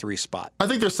the 2-3 spot? I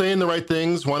think they're saying the right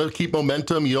things, want to keep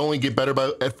momentum. You only get better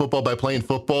at football by playing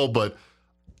football, but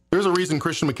there's a reason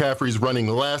Christian McCaffrey's running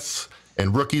less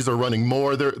and rookies are running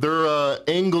more. They're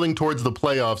angling towards the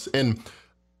playoffs. And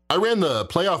I ran the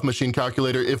playoff machine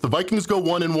calculator. If the Vikings go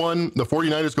 1-1, the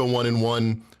 49ers go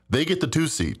 1-1, they get the 2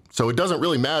 seed. So it doesn't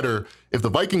really matter. If the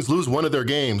Vikings lose one of their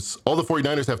games, all the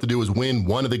 49ers have to do is win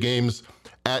one of the games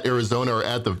at Arizona or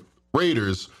at the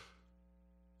Raiders.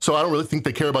 So I don't really think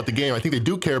they care about the game. I think they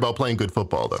do care about playing good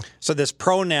football, though. So this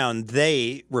pronoun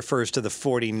 "they" refers to the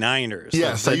 49ers.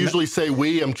 Yes, I usually say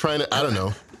we. I'm trying to, I don't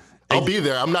know. I'll be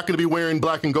there. I'm not going to be wearing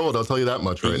black and gold. I'll tell you that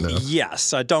much right now.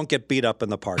 Yes, don't get beat up in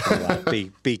the parking lot.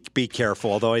 Be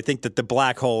careful. Although I think that the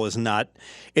black hole is not.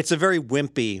 It's a very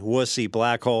wimpy, wussy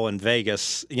black hole in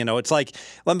Vegas. You know, it's like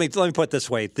let me put it this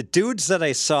way: the dudes that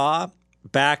I saw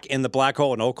back in the black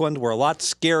hole in Oakland were a lot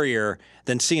scarier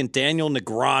than seeing Daniel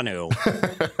Negreanu,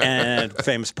 and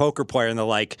famous poker player, and the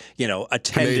like. You know,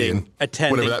 attending.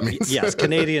 Whatever that means. Yes,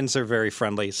 Canadians are very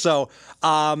friendly. So.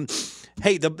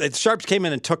 Hey, the Sharps came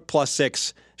in and took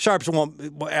 +6. Sharps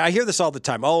won't. I hear this all the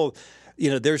time. Oh,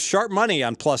 you know, there's sharp money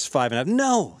on +5.5.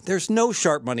 No, there's no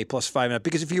sharp money +5.5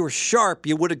 because if you were sharp,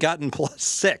 you would have gotten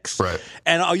 +6. Right.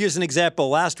 And I'll use an example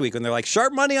last week when they're like,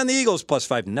 sharp money on the Eagles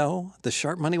 +5. No, the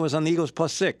sharp money was on the Eagles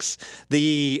 +6.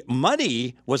 The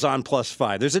money was on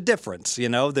 +5. There's a difference, you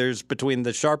know. There's between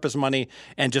the sharpest money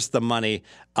and just the money.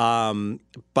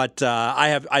 But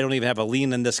I don't even have a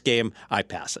lean in this game. I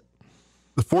pass it.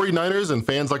 The 49ers and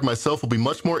fans like myself will be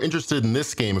much more interested in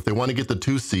this game if they want to get the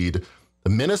 2 seed. The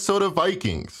Minnesota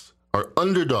Vikings are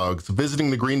underdogs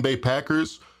visiting the Green Bay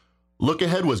Packers. Look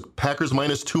ahead was Packers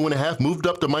minus 2.5, moved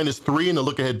up to minus 3 in the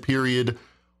look ahead period.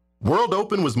 World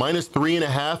Open was minus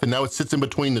 3.5, and now it sits in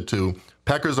between the two.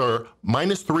 Packers are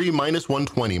minus 3, minus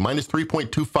 120, minus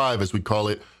 3.25 as we call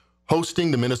it,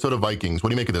 hosting the Minnesota Vikings. What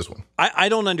do you make of this one? I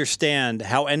don't understand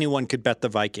how anyone could bet the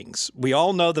Vikings. We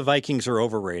all know the Vikings are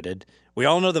overrated. We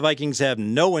all know the Vikings have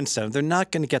no incentive. They're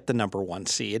not going to get the number 1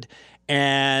 seed.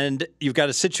 And you've got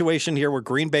a situation here where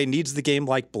Green Bay needs the game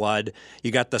like blood. You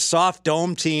got the soft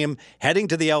dome team heading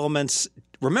to the elements.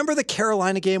 Remember the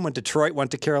Carolina game when Detroit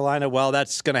went to Carolina? Well,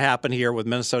 that's going to happen here with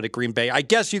Minnesota Green Bay. I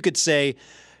guess you could say,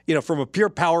 you know, from a pure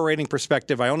power rating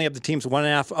perspective, I only have the teams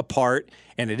 1.5 apart,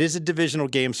 and it is a divisional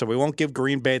game, so we won't give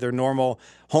Green Bay their normal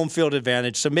home field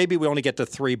advantage. So maybe we only get to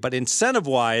 3. But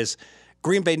incentive-wise,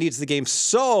 Green Bay needs the game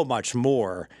so much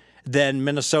more than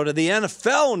Minnesota. The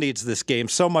NFL needs this game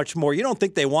so much more. You don't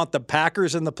think they want the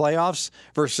Packers in the playoffs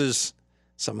versus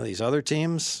some of these other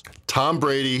teams? Tom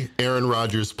Brady, Aaron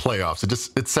Rodgers playoffs.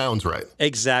 It sounds right.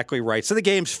 Exactly right. So the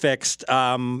game's fixed.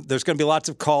 There's going to be lots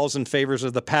of calls in favors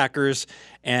of the Packers.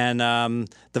 And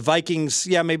the Vikings,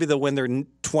 yeah, maybe they'll win their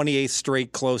 28th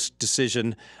straight close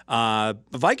decision. The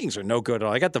Vikings are no good at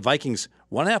all. I got the Vikings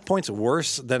 1.5 points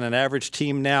worse than an average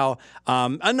team now.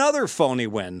 Another phony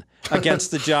win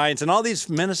against the Giants. And all these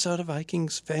Minnesota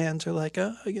Vikings fans are like,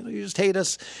 oh, you know, you just hate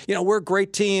us. You know, we're a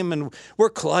great team and we're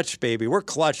clutch, baby. We're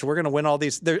clutch. We're going to win all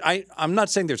these. I'm not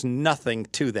saying there's nothing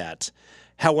to that.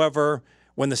 However,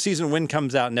 when the season win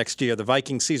comes out next year, the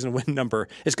Vikings season win number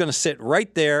is going to sit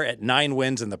right there at 9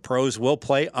 wins, and the pros will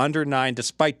play under 9,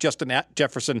 despite Justin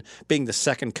Jefferson being the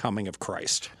second coming of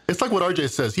Christ. It's like what RJ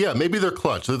says. Yeah, maybe they're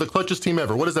clutch. They're the clutchest team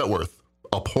ever. What is that worth?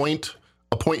 A point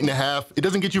and a half? It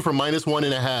doesn't get you from minus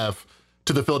 1.5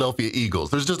 to the Philadelphia Eagles.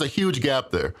 There's just a huge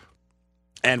gap there.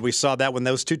 And we saw that when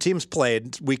those two teams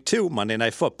played week 2, Monday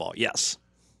Night Football. Yes.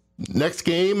 Next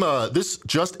game, this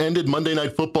just ended Monday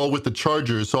Night Football with the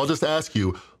Chargers. So I'll just ask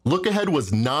you, look ahead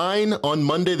was 9 on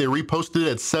Monday. They reposted it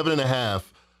at 7.5,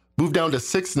 moved down to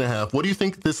 6.5. What do you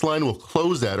think this line will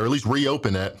close at, or at least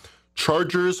reopen at?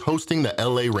 Chargers hosting the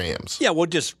LA Rams. Yeah, we'll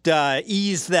just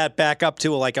ease that back up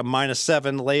to like a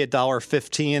 -7, lay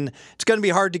 $1.15. It's going to be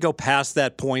hard to go past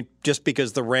that point just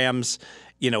because the Rams,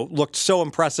 looked so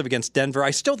impressive against Denver.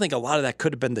 I still think a lot of that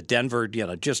could have been the Denver,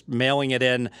 just mailing it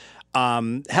in.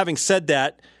 Having said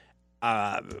that,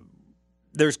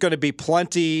 there's going to be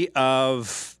plenty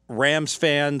of Rams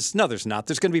fans. No, there's not.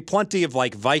 There's going to be plenty of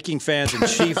like Viking fans and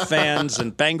Chief fans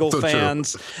and Bengal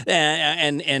fans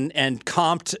and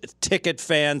comped ticket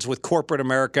fans with corporate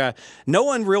America. No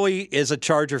one really is a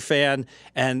Charger fan,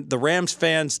 and the Rams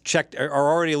fans are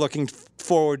already looking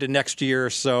forward to next year.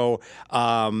 So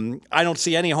I don't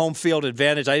see any home field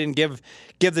advantage. I didn't give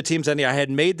the teams any. I had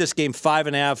made this game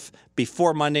 5.5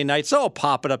 before Monday night, so I'll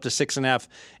pop it up to 6.5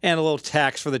 and a little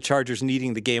tax for the Chargers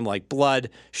needing the game like blood.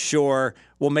 Sure,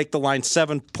 we'll make the line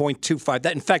 7.25.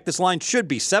 That, in fact, this line should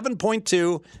be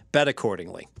 7.2. Bet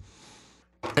accordingly.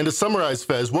 And to summarize,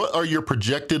 Fez, what are your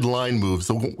projected line moves?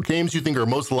 The games you think are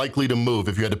most likely to move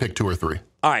if you had to pick 2 or 3?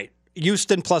 All right,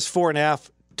 Houston plus 4.5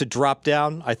 to drop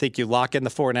down. I think you lock in the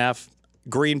 4.5.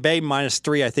 Green Bay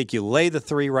 -3. I think you lay the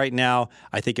 3 right now.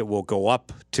 I think it will go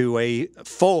up to a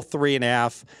full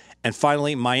 3.5. And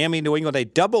finally, Miami, New England, a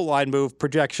double line move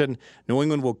projection. New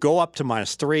England will go up to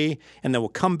 -3, and then will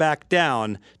come back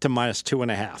down to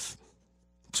 -2.5.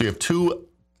 So you have 2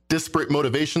 disparate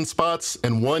motivation spots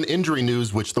and 1 injury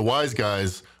news, which the wise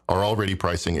guys are already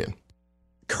pricing in.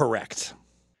 Correct.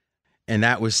 And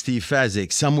that was Steve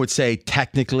Fezzik. Some would say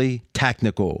technically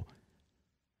technical.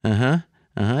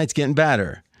 It's getting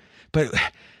better. But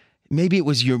maybe it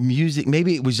was your music.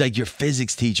 Maybe it was like your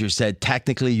physics teacher said,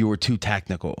 technically you were too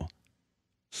technical.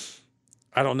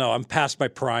 I don't know. I'm past my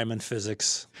prime in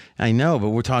physics. I know, but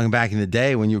we're talking back in the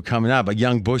day when you were coming up, a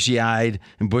young bushy-eyed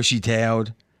and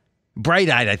bushy-tailed.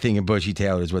 Bright-eyed, I think, and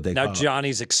bushy-tailed is what they call it. Now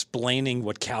Johnny's explaining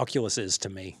what calculus is to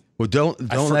me. Well, don't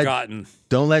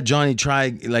let Johnny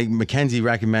try like Mackenzie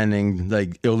recommending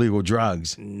like illegal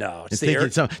drugs. No, it's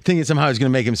thinking somehow it's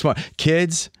going to make him smart.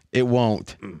 Kids, it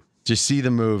won't. Just see the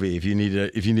movie if you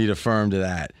need a firm to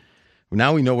that.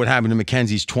 Now we know what happened to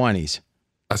Mackenzie's 20s.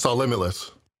 I saw Limitless.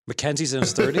 Mackenzie's in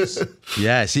his 30s.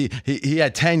 Yes, he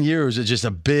had 10 years of just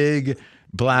a big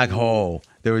black hole.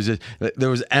 There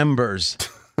was embers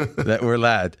that were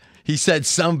left. He said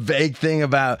some vague thing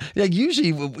about, like, usually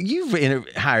you've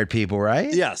hired people,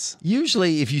 right? Yes.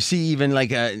 Usually if you see even like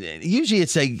usually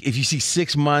it's like if you see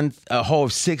a whole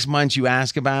of 6 months, you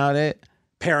ask about it.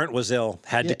 Parent was ill,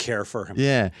 had to care for him.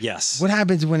 Yeah. Yes. What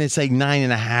happens when it's like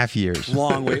 9.5 years?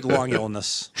 Long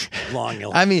illness. Long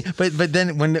illness. I mean, but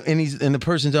then and the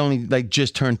person's only like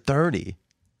just turned 30.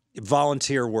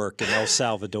 Volunteer work in El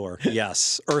Salvador.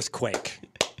 Yes. Earthquake.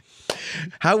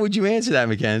 How would you answer that,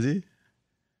 Mackenzie?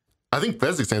 I think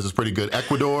Fezzik's answer is pretty good.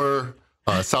 Ecuador,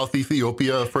 South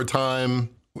Ethiopia for a time.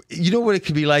 You know what it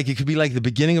could be like? It could be like the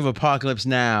beginning of Apocalypse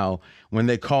Now when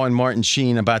they call in Martin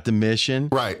Sheen about the mission.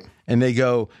 Right. And they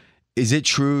go, is it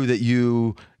true that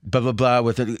you blah, blah, blah,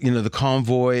 with the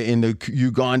convoy in the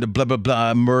Uganda, blah, blah,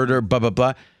 blah, murder, blah, blah,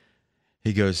 blah.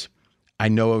 He goes, I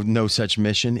know of no such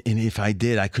mission, and if I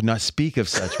did, I could not speak of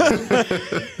such one.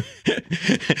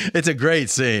 It's a great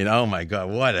scene. Oh, my God,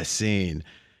 what a scene.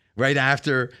 Right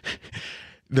after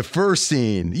the first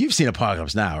scene, you've seen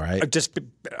Apocalypse Now, right?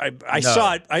 I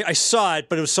saw it. I saw it,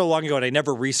 but it was so long ago, and I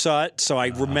never resaw it. So I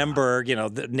remember,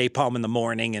 the napalm in the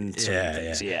morning and certain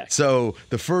things. Yeah. So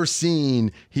the first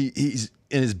scene, he's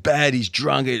in his bed, he's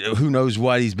drunk, who knows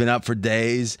what, he's been up for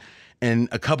days, and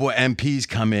a couple of MPs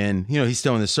come in. He's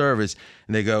still in the service,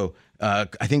 and they go, I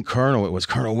think it was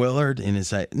Colonel Willard, and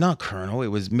it's like, not Colonel, it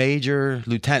was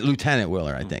Lieutenant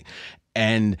Willard, I think,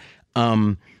 and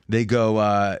they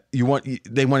go,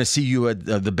 they want to see you at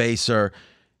the base, sir.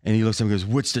 And he looks at him and goes,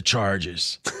 what's the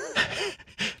charges?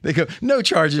 They go, no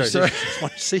charges, sir. I just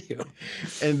want to see you.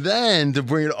 And then to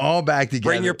bring it all back together.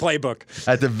 Bring your playbook.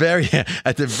 At the very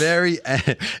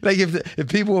end. Like if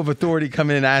people of authority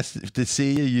come in and ask to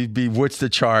see you, you'd be, what's the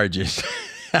charges?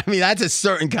 I mean, that's a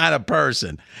certain kind of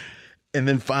person. And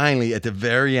then finally, at the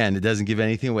very end, it doesn't give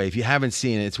anything away. If you haven't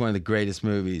seen it, it's one of the greatest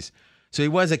movies. So he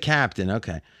was a captain.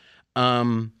 Okay.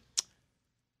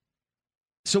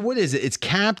 So what is it? It's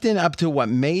captain up to what,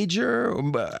 major?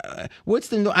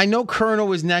 I know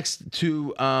colonel is next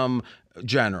to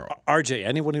general. RJ,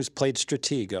 anyone who's played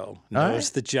Stratego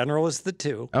knows the general is the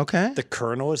 2. Okay. The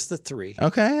colonel is the 3.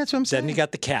 Okay, that's what I'm saying. Then you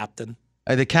got the captain.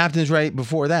 The captain's right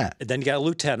before that. And then you got a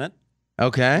lieutenant,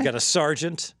 Okay. you got a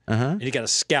sergeant, and you got a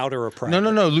scout or a private.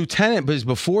 No. Lieutenant is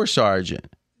before sergeant.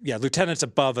 Yeah, lieutenant's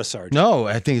above a sergeant. No,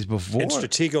 I think it's before. In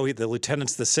Stratego, the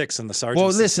lieutenant's the 6 and the sergeant's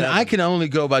Well, the listen, 7. I can only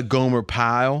go by Gomer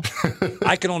Pyle.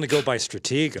 I can only go by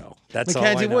Stratego. That's all I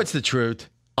Mackenzie, know. what's the truth?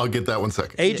 I'll get that one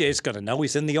second. AJ's going to know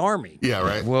he's in the Army. Yeah,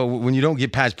 right. Well, when you don't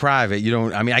get past private, you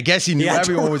don't. I mean, I guess he knew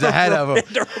everyone was ahead of him.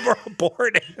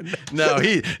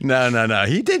 No, no.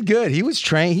 He did good. He was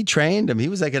trained. He trained him. He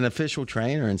was like an official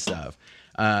trainer and stuff.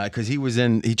 Because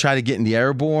he tried to get in the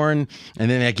airborne,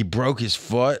 and then like he broke his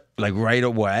foot like right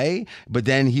away. But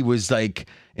then he was like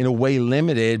in a way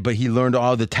limited, but he learned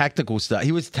all the technical stuff.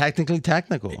 He was technically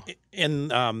technical.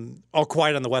 In All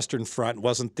Quiet on the Western Front,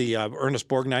 wasn't the Ernest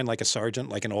Borgnine like a sergeant,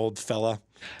 like an old fella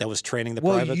that was training the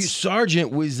privates?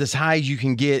 Sergeant was as high as you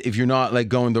can get if you're not like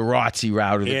going the ROTC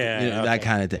route or that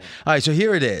kind of thing. All right, so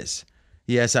here it is.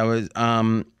 Yes, I was.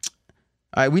 All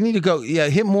right, we need to go. Yeah,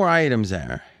 hit more items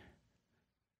there.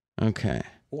 Okay.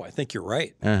 Oh, I think you're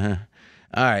right. All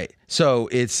right. So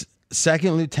it's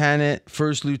second lieutenant,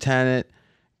 first lieutenant,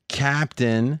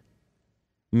 captain,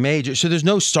 major. So there's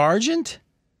no sergeant?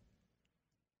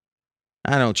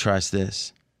 I don't trust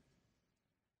this.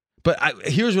 But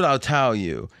here's what I'll tell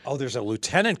you. Oh, there's a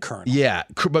lieutenant colonel. Yeah,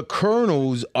 but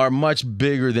colonels are much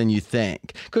bigger than you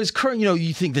think. Because,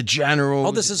 you think the general.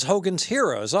 Oh, this is Hogan's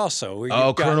Heroes also. where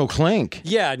you've got- Colonel Klink.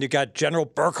 Yeah, and you got General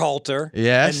Burkhalter.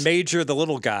 Yes. And Major, the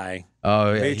little guy.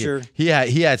 Oh, yeah. Major. He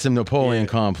had some Napoleon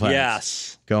complex.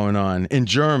 Yes. Going on. In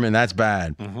German, that's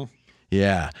bad. Mm-hmm.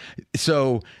 Yeah.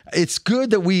 So it's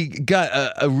good that we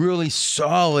got a really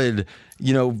solid,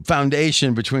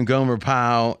 foundation between Gomer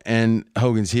Pyle and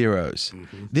Hogan's Heroes.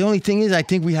 Mm-hmm. The only thing is, I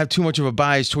think we have too much of a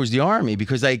bias towards the Army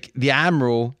because, like, the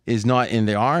Admiral is not in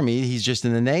the Army. He's just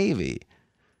in the Navy.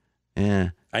 Yeah.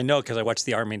 I know because I watched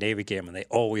the Army-Navy game, and they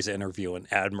always interview an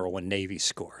Admiral when Navy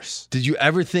scores. Did you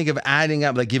ever think of adding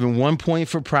up, like giving 1 point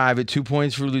for private, 2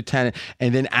 points for lieutenant,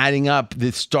 and then adding up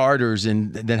the starters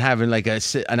and then having like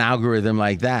an algorithm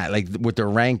like that, like what their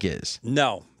rank is?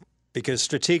 No, because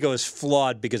Stratego is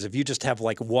flawed because if you just have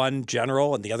like one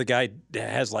general and the other guy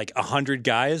has like 100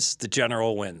 guys, the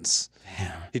general wins.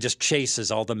 Damn. He just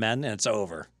chases all the men, and it's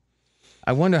over.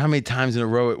 I wonder how many times in a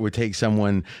row it would take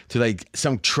someone to like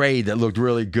some trade that looked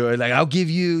really good. Like, I'll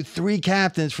give you 3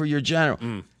 captains for your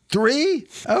general. 3?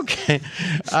 Okay.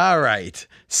 All right.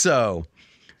 So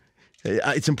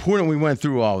it's important we went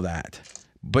through all that.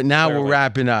 But now we're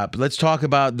wrapping up. Let's talk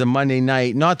about the Monday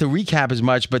night, not the recap as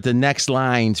much, but the next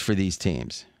lines for these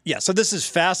teams. Yeah, so this is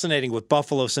fascinating with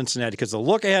Buffalo, Cincinnati, because the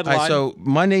look-ahead line. All right, so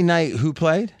Monday night, who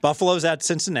played? Buffalo's at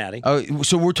Cincinnati. Oh,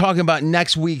 so we're talking about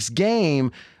next week's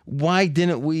game. Why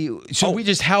didn't we? So we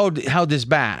just held this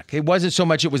back. It wasn't so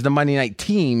much it was the Monday night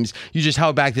teams. You just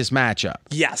held back this matchup.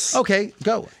 Yes. Okay,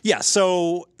 go. Yeah,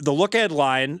 so the look-ahead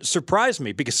line surprised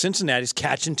me because Cincinnati's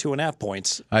catching 2.5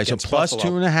 points. All right, so plus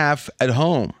Buffalo. 2.5 at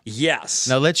home. Yes.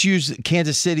 Now let's use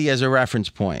Kansas City as a reference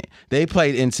point. They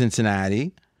played in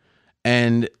Cincinnati,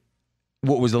 and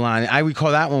what was the line? I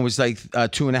recall that one was like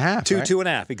 2.5. Right?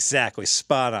 2.5, exactly.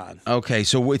 Spot on. Okay,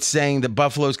 so it's saying that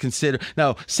Buffalo's considered.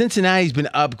 Now, Cincinnati's been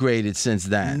upgraded since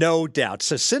then. No doubt.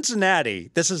 So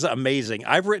Cincinnati, this is amazing.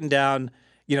 I've written down,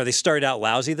 they started out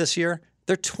lousy this year.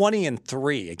 They're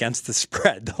 20-3 against the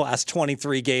spread the last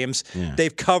 23 games. Yeah.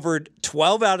 They've covered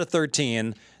 12 out of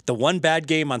 13, the one bad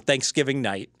game on Thanksgiving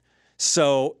night.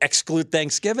 So exclude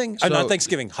Thanksgiving. Not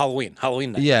Thanksgiving, Halloween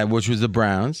night. Yeah, which was the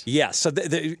Browns. Yeah, so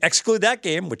exclude that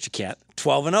game, which you can't.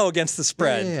 12-0 against the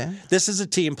spread. Yeah. This is a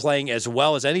team playing as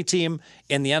well as any team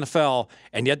in the NFL,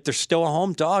 and yet they're still a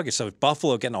home dog. So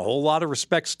Buffalo getting a whole lot of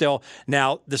respect still.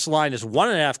 Now, this line is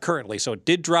 1.5 currently, so it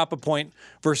did drop a point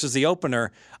versus the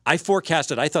opener. I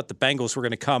forecasted, I thought the Bengals were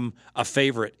going to come a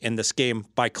favorite in this game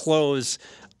by close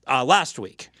last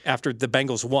week after the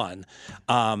Bengals won.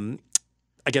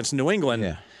 Against New England,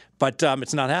 yeah. But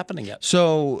it's not happening yet.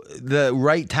 So the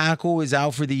right tackle is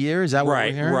out for the year? Is that what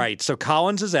we're hearing? Right. So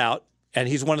Collins is out, and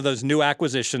he's one of those new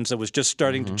acquisitions that was just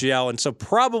starting to gel. And so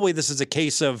probably this is a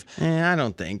case of... I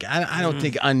don't think. I don't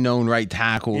think unknown right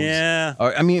tackles. Yeah.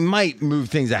 It might move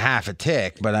things a half a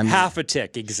tick, but I mean... Half a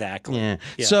tick, exactly. Yeah.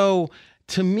 So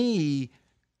to me,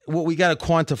 what we got to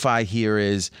quantify here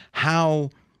is how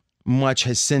much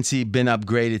has Cincy been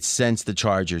upgraded since the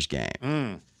Chargers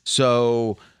game.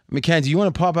 So, Mackenzie, you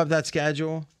want to pop up that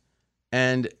schedule?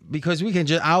 And because we can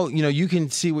just you can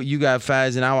see what you got,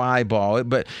 Faz, and I'll eyeball it.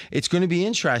 But it's going to be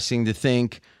interesting to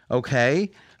think,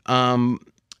 okay,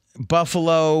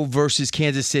 Buffalo versus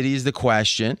Kansas City is the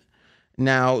question.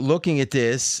 Now, looking at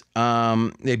this,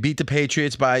 they beat the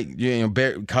Patriots by,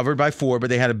 covered by 4, but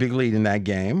they had a big lead in that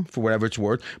game, for whatever it's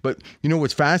worth. But you know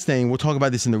what's fascinating? We'll talk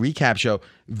about this in the recap show.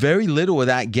 Very little of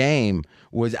that game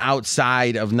was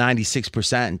outside of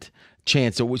 96%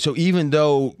 chance. So even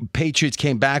though Patriots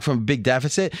came back from a big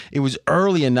deficit, it was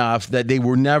early enough that they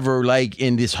were never like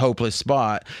in this hopeless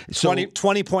spot. So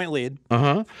 20-point lead.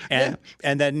 And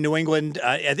then New England,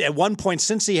 at one point,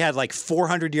 since he had like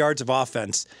 400 yards of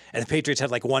offense, and the Patriots had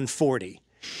like 140.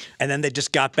 And then they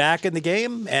just got back in the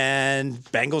game, and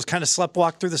Bengals kind of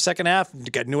sleptwalked through the second half.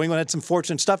 New England had some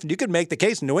fortunate stuff, and you could make the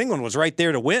case New England was right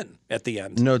there to win at the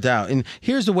end. No doubt. And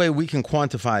here's the way we can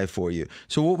quantify it for you.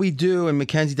 So what we do, and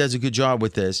Mackenzie does a good job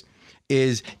with this,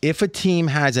 is if a team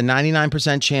has a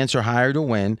 99% chance or higher to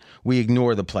win, we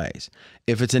ignore the plays.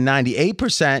 If it's a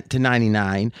 98% to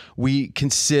 99, we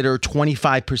consider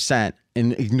 25%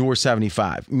 and ignore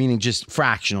 75, meaning just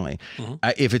fractionally.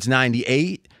 If it's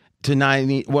 98 to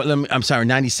 90,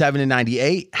 97 to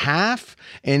 98, half,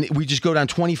 and we just go down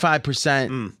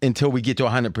 25% until we get to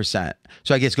 100%.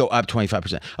 So I guess go up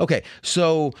 25%. Okay,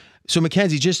 so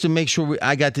Mackenzie, just to make sure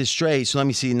I got this straight, so let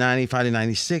me see, 95 to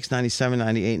 96, 97,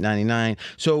 98, 99.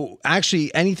 So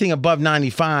actually, anything above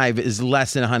 95 is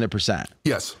less than 100%.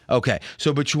 Yes. Okay,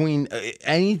 so between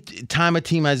any time a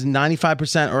team has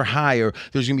 95% or higher,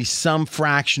 there's going to be some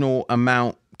fractional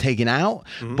amount taken out,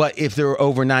 but if they're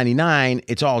over 99,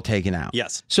 it's all taken out.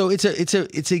 Yes. So it's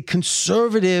a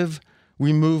conservative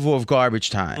removal of garbage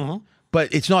time,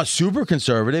 but it's not super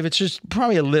conservative. It's just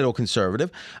probably a little conservative.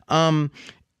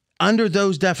 Under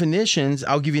those definitions,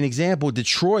 I'll give you an example.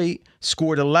 Detroit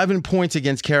scored 11 points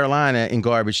against Carolina in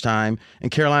garbage time, and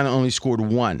Carolina only scored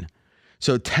 1.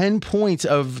 So 10 points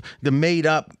of the made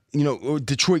up,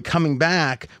 Detroit coming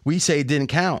back, we say it didn't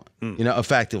count,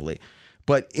 effectively.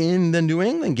 But in the New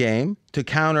England game, to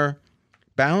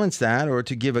counterbalance that or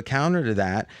to give a counter to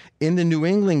that, in the New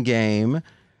England game,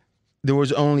 there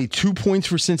was only 2 points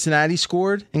for Cincinnati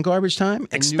scored in garbage time.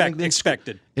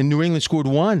 Expected. And New England scored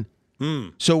 1.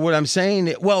 So what I'm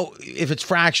saying, well, if it's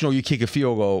fractional, you kick a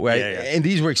field goal, right? Yeah. And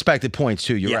these were expected points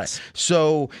too, you're Yes. right.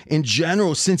 So in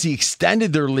general, since he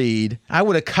extended their lead, I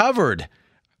would have covered.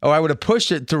 Or I would have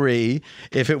pushed it 3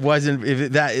 if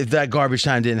that garbage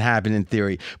time didn't happen in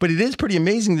theory. But it is pretty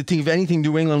amazing to think, if anything,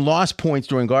 New England lost points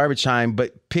during garbage time,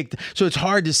 but picked. So it's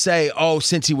hard to say,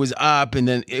 since he was up and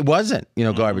then it wasn't,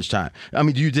 garbage time. I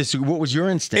mean, do you disagree? What was your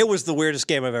instinct? It was the weirdest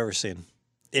game I've ever seen.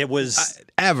 It was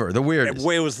ever the weirdest.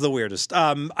 It was the weirdest.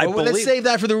 I believe. Let's save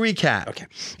that for the recap. Okay.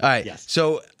 All right. Yes.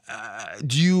 So.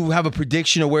 Do you have a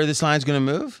prediction of where this line's going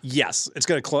to move? Yes, it's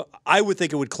going to close. I would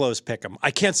think it would close pick'em.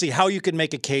 I can't see how you could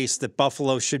make a case that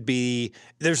Buffalo should be.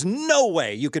 There's no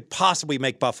way you could possibly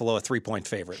make Buffalo a 3-point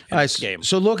favorite in this game.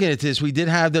 So looking at this, we did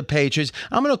have the Patriots.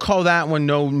 I'm going to call that one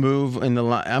no move in the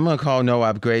line. I'm going to call no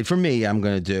upgrade. For me, I'm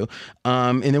going to do.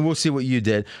 And then we'll see what you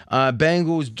did.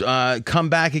 Bengals come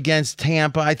back against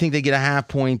Tampa. I think they get a half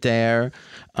point there.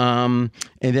 And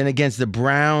then against the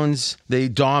Browns, they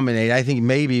dominate. I think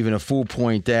maybe even a full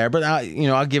point there. But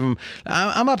I'll give them.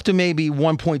 I'm up to maybe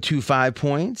 1.25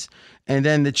 points. And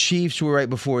then the Chiefs were right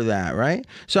before that, right?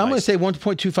 So I'm going to say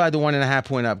 1.25 to 1.5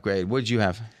 point upgrade. What did you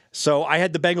have? So I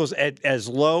had the Bengals as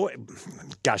low.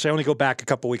 Gosh, I only go back a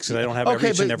couple weeks because I don't have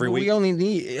every week. We only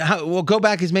need. Go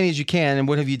back as many as you can. And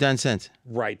what have you done since?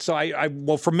 Right. So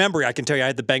well, from memory, I can tell you I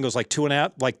had the Bengals like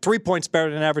 2.5, like 3 points better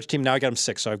than an average team. Now I got them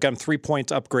 6. So I've got them 3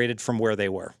 points upgraded from where they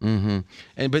were.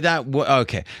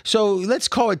 Okay. So let's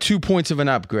call it 2 points of an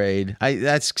upgrade.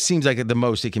 That seems like the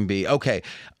most it can be. Okay.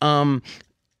 And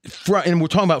we're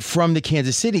talking about from the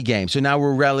Kansas City game. So now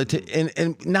we're relative.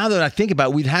 And now that I think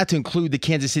about it, we'd have to include the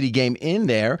Kansas City game in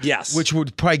there. Yes. Which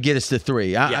would probably get us to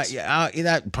 3. Yes.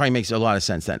 That probably makes a lot of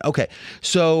sense then. Okay.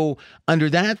 So under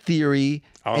that theory.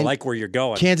 I like where you're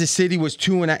going. Kansas City was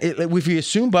 2.5. If you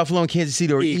assume Buffalo and Kansas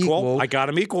City are equal. I got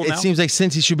them equal now. It seems like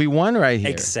Cincy should be 1 right here.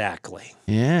 Exactly.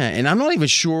 Yeah. And I'm not even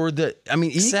sure that. I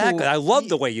mean, exactly. Equal, I love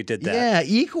the way you did that. Yeah.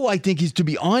 Equal, I think, is, to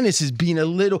be honest, is being a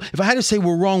little. If I had to say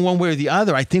we're wrong one way or the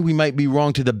other, I think we might be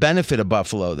wrong to the benefit of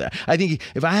Buffalo there. I think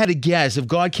if I had to guess, if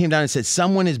God came down and said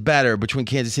someone is better between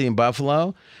Kansas City and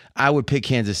Buffalo, I would pick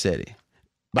Kansas City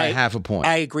by half a point.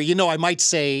 I agree. I might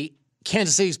say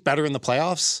Kansas City's better in the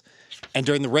playoffs. And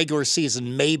during the regular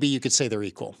season, maybe you could say they're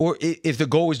equal. Or if the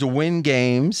goal is to win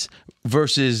games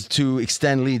versus to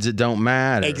extend leads that don't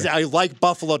matter. Exactly. I like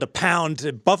Buffalo to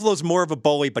pound. Buffalo's more of a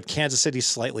bully, but Kansas City's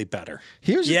slightly better.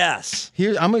 I'm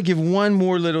going to give one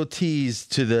more little tease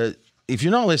to the. If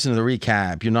you're not listening to the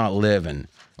recap, you're not living.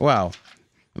 Well,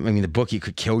 I mean, the bookie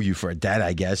could kill you for a debt,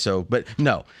 I guess. So, but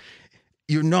no.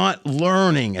 you're not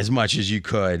learning as much as you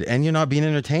could, and you're not being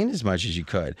entertained as much as you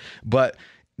could. But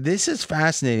this is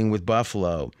fascinating with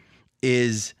Buffalo,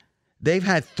 is they've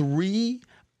had 3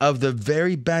 of the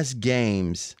very best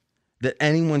games that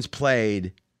anyone's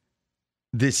played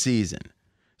this season.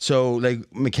 So, like,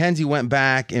 Mackenzie went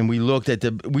back and we looked at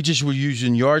we just were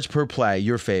using yards per play,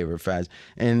 your favorite, Faz.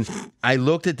 And I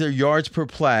looked at their yards per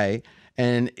play,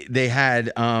 and they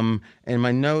had, and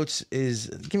my notes is,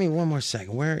 give me one more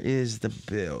second. Where is the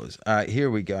Bills?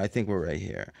 Here we go. I think we're right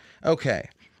here. Okay.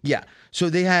 Yeah. So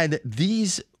they had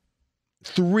these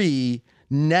 3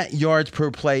 net yards per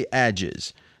play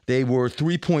edges. They were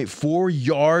 3.4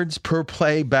 yards per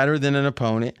play better than an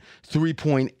opponent,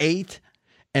 3.8,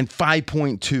 and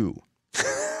 5.2.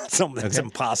 Something that's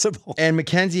impossible. And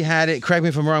Mackenzie had it, correct me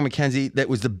if I'm wrong, Mackenzie, that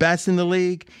was the best in the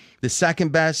league, the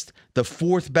second best, the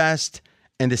 4th best,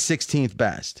 and the 16th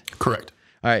best. Correct.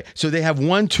 All right. So they have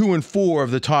 1, 2, and 4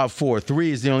 of the top 4.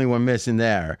 3 is the only one missing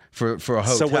there for a hotel.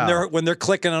 So when they're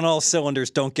clicking on all cylinders,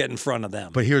 don't get in front of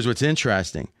them. But here's what's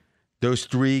interesting. Those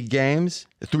 3 games,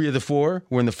 3 of the 4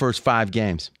 were in the first 5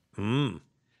 games.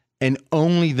 And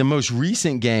only the most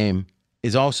recent game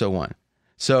is also one.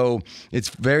 So it's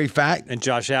very fact. And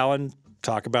Josh Allen,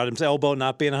 talk about his elbow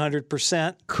not being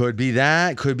 100%. Could be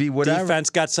that. Could be whatever. Defense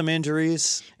got some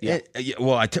injuries. Yeah.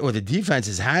 Well, the defense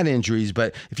has had injuries,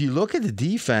 but if you look at the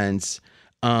defense,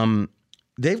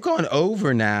 they've gone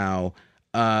over now.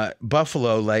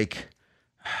 Buffalo, like,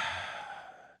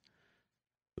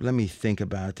 let me think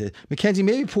about this. Mackenzie,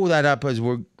 maybe pull that up as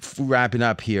we're wrapping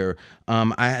up here.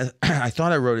 I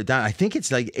thought I wrote it down. I think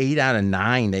it's like 8 out of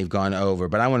 9 they've gone over,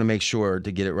 but I want to make sure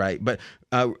to get it right. But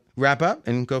wrap up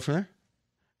and go from there.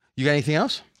 You got anything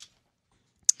else?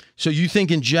 So you think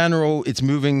in general it's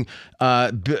moving,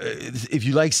 if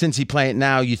you like Cincy playing it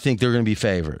now, you think they're going to be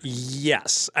favored?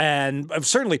 Yes, and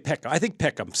certainly I think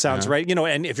Pick'em sounds right. You know,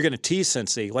 and if you're going to tease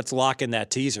Cincy, let's lock in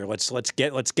that teaser. Let's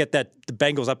get that the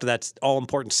Bengals up to that all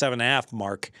important 7.5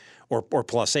 mark or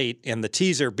 +8 in the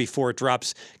teaser before it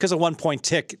drops, because a 1-point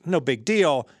tick, no big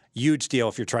deal. Huge deal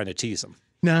if you're trying to tease them.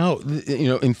 Now, you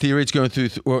know, in theory it's going through,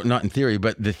 or not in theory,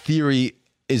 but the theory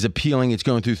is appealing. It's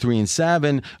going through 3 and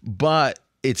 7, but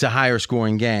it's a higher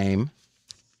scoring game.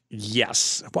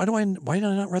 Yes. Why did I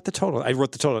not write the total? I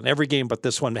wrote the total in every game, but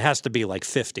this one has to be like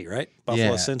 50, right?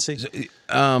 Buffalo, Cincy.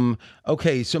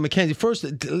 Okay, so Mackenzie, first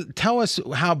tell us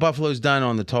how Buffalo's done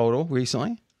on the total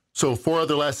recently. So 4 of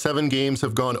their last 7 games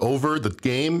have gone over the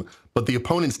game, but the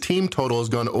opponent's team total has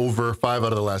gone over 5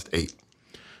 out of the last 8.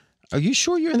 Are you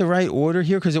sure you're in the right order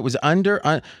here? Because it was under.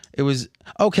 It was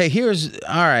okay.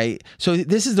 All right. So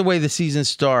this is the way the season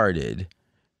started.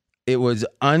 It was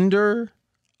under,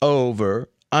 over,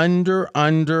 under.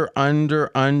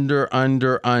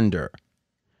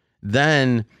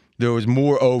 Then there was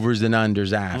more overs than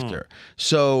unders after.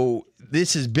 So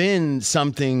this has been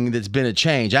something that's been a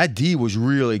change. That D was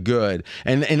really good.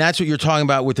 And that's what you're talking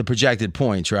about with the projected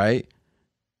points, right?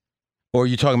 Or are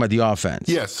you talking about the offense?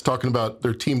 Yes, talking about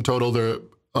their team total, their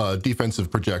defensive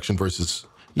projection versus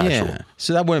actual. Yeah,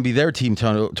 so that wouldn't be their team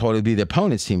total. It would be the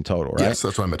opponent's team total, right? Yes,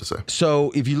 that's what I meant to say.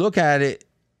 So if you look at it,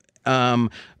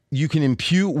 you can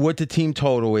impute what the team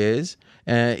total is,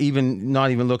 even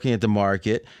not even looking at the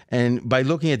market. And by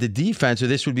looking at the defense, so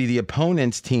this would be the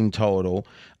opponent's team total,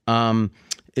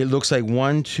 it looks like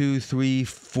 1, 2, 3,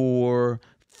 4,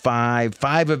 5.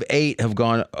 5 of 8 have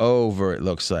gone over, it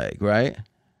looks like, right?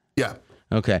 Yeah.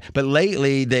 Okay. But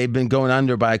lately, they've been going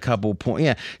under by a couple points.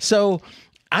 Yeah. So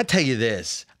I tell you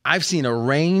this. I've seen a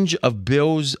range of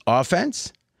Bills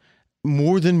offense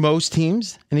more than most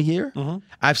teams in a year.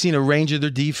 I've seen a range of their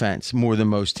defense more than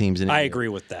most teams in a year. I agree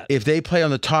with that. If they play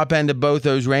on the top end of both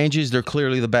those ranges, they're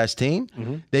clearly the best team.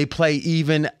 They play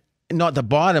even, not the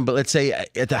bottom, but let's say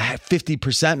at the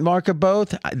 50% mark of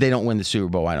both, they don't win the Super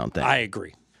Bowl, I don't think. I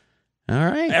agree. All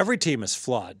right. Every team is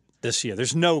flawed this year.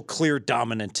 There's no clear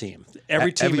dominant team.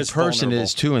 Every team is person vulnerable.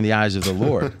 is too in the eyes of the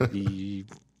Lord. You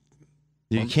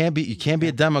can't be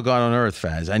a demigod on earth,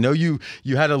 Faz. I know you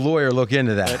had a lawyer look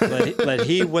into that. Let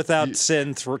he without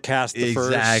sin cast the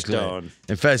first stone.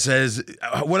 And Faz says,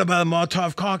 "What about a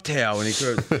Molotov cocktail?" And he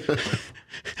throws.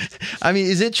 I mean,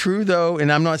 is it true though?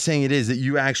 And I'm not saying it is, that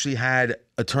you actually had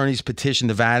attorneys petition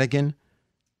the Vatican?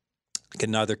 I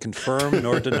can neither confirm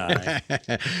nor deny.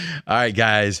 All right,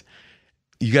 guys.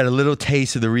 You got a little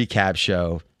taste of the recap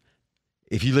show.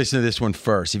 If you listen to this one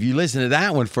first, if you listen to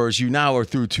that one first, you now are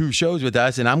through 2 shows with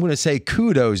us, and I'm going to say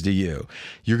kudos to you.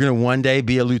 You're going to one day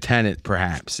be a lieutenant,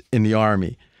 perhaps, in the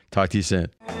Army. Talk to you soon.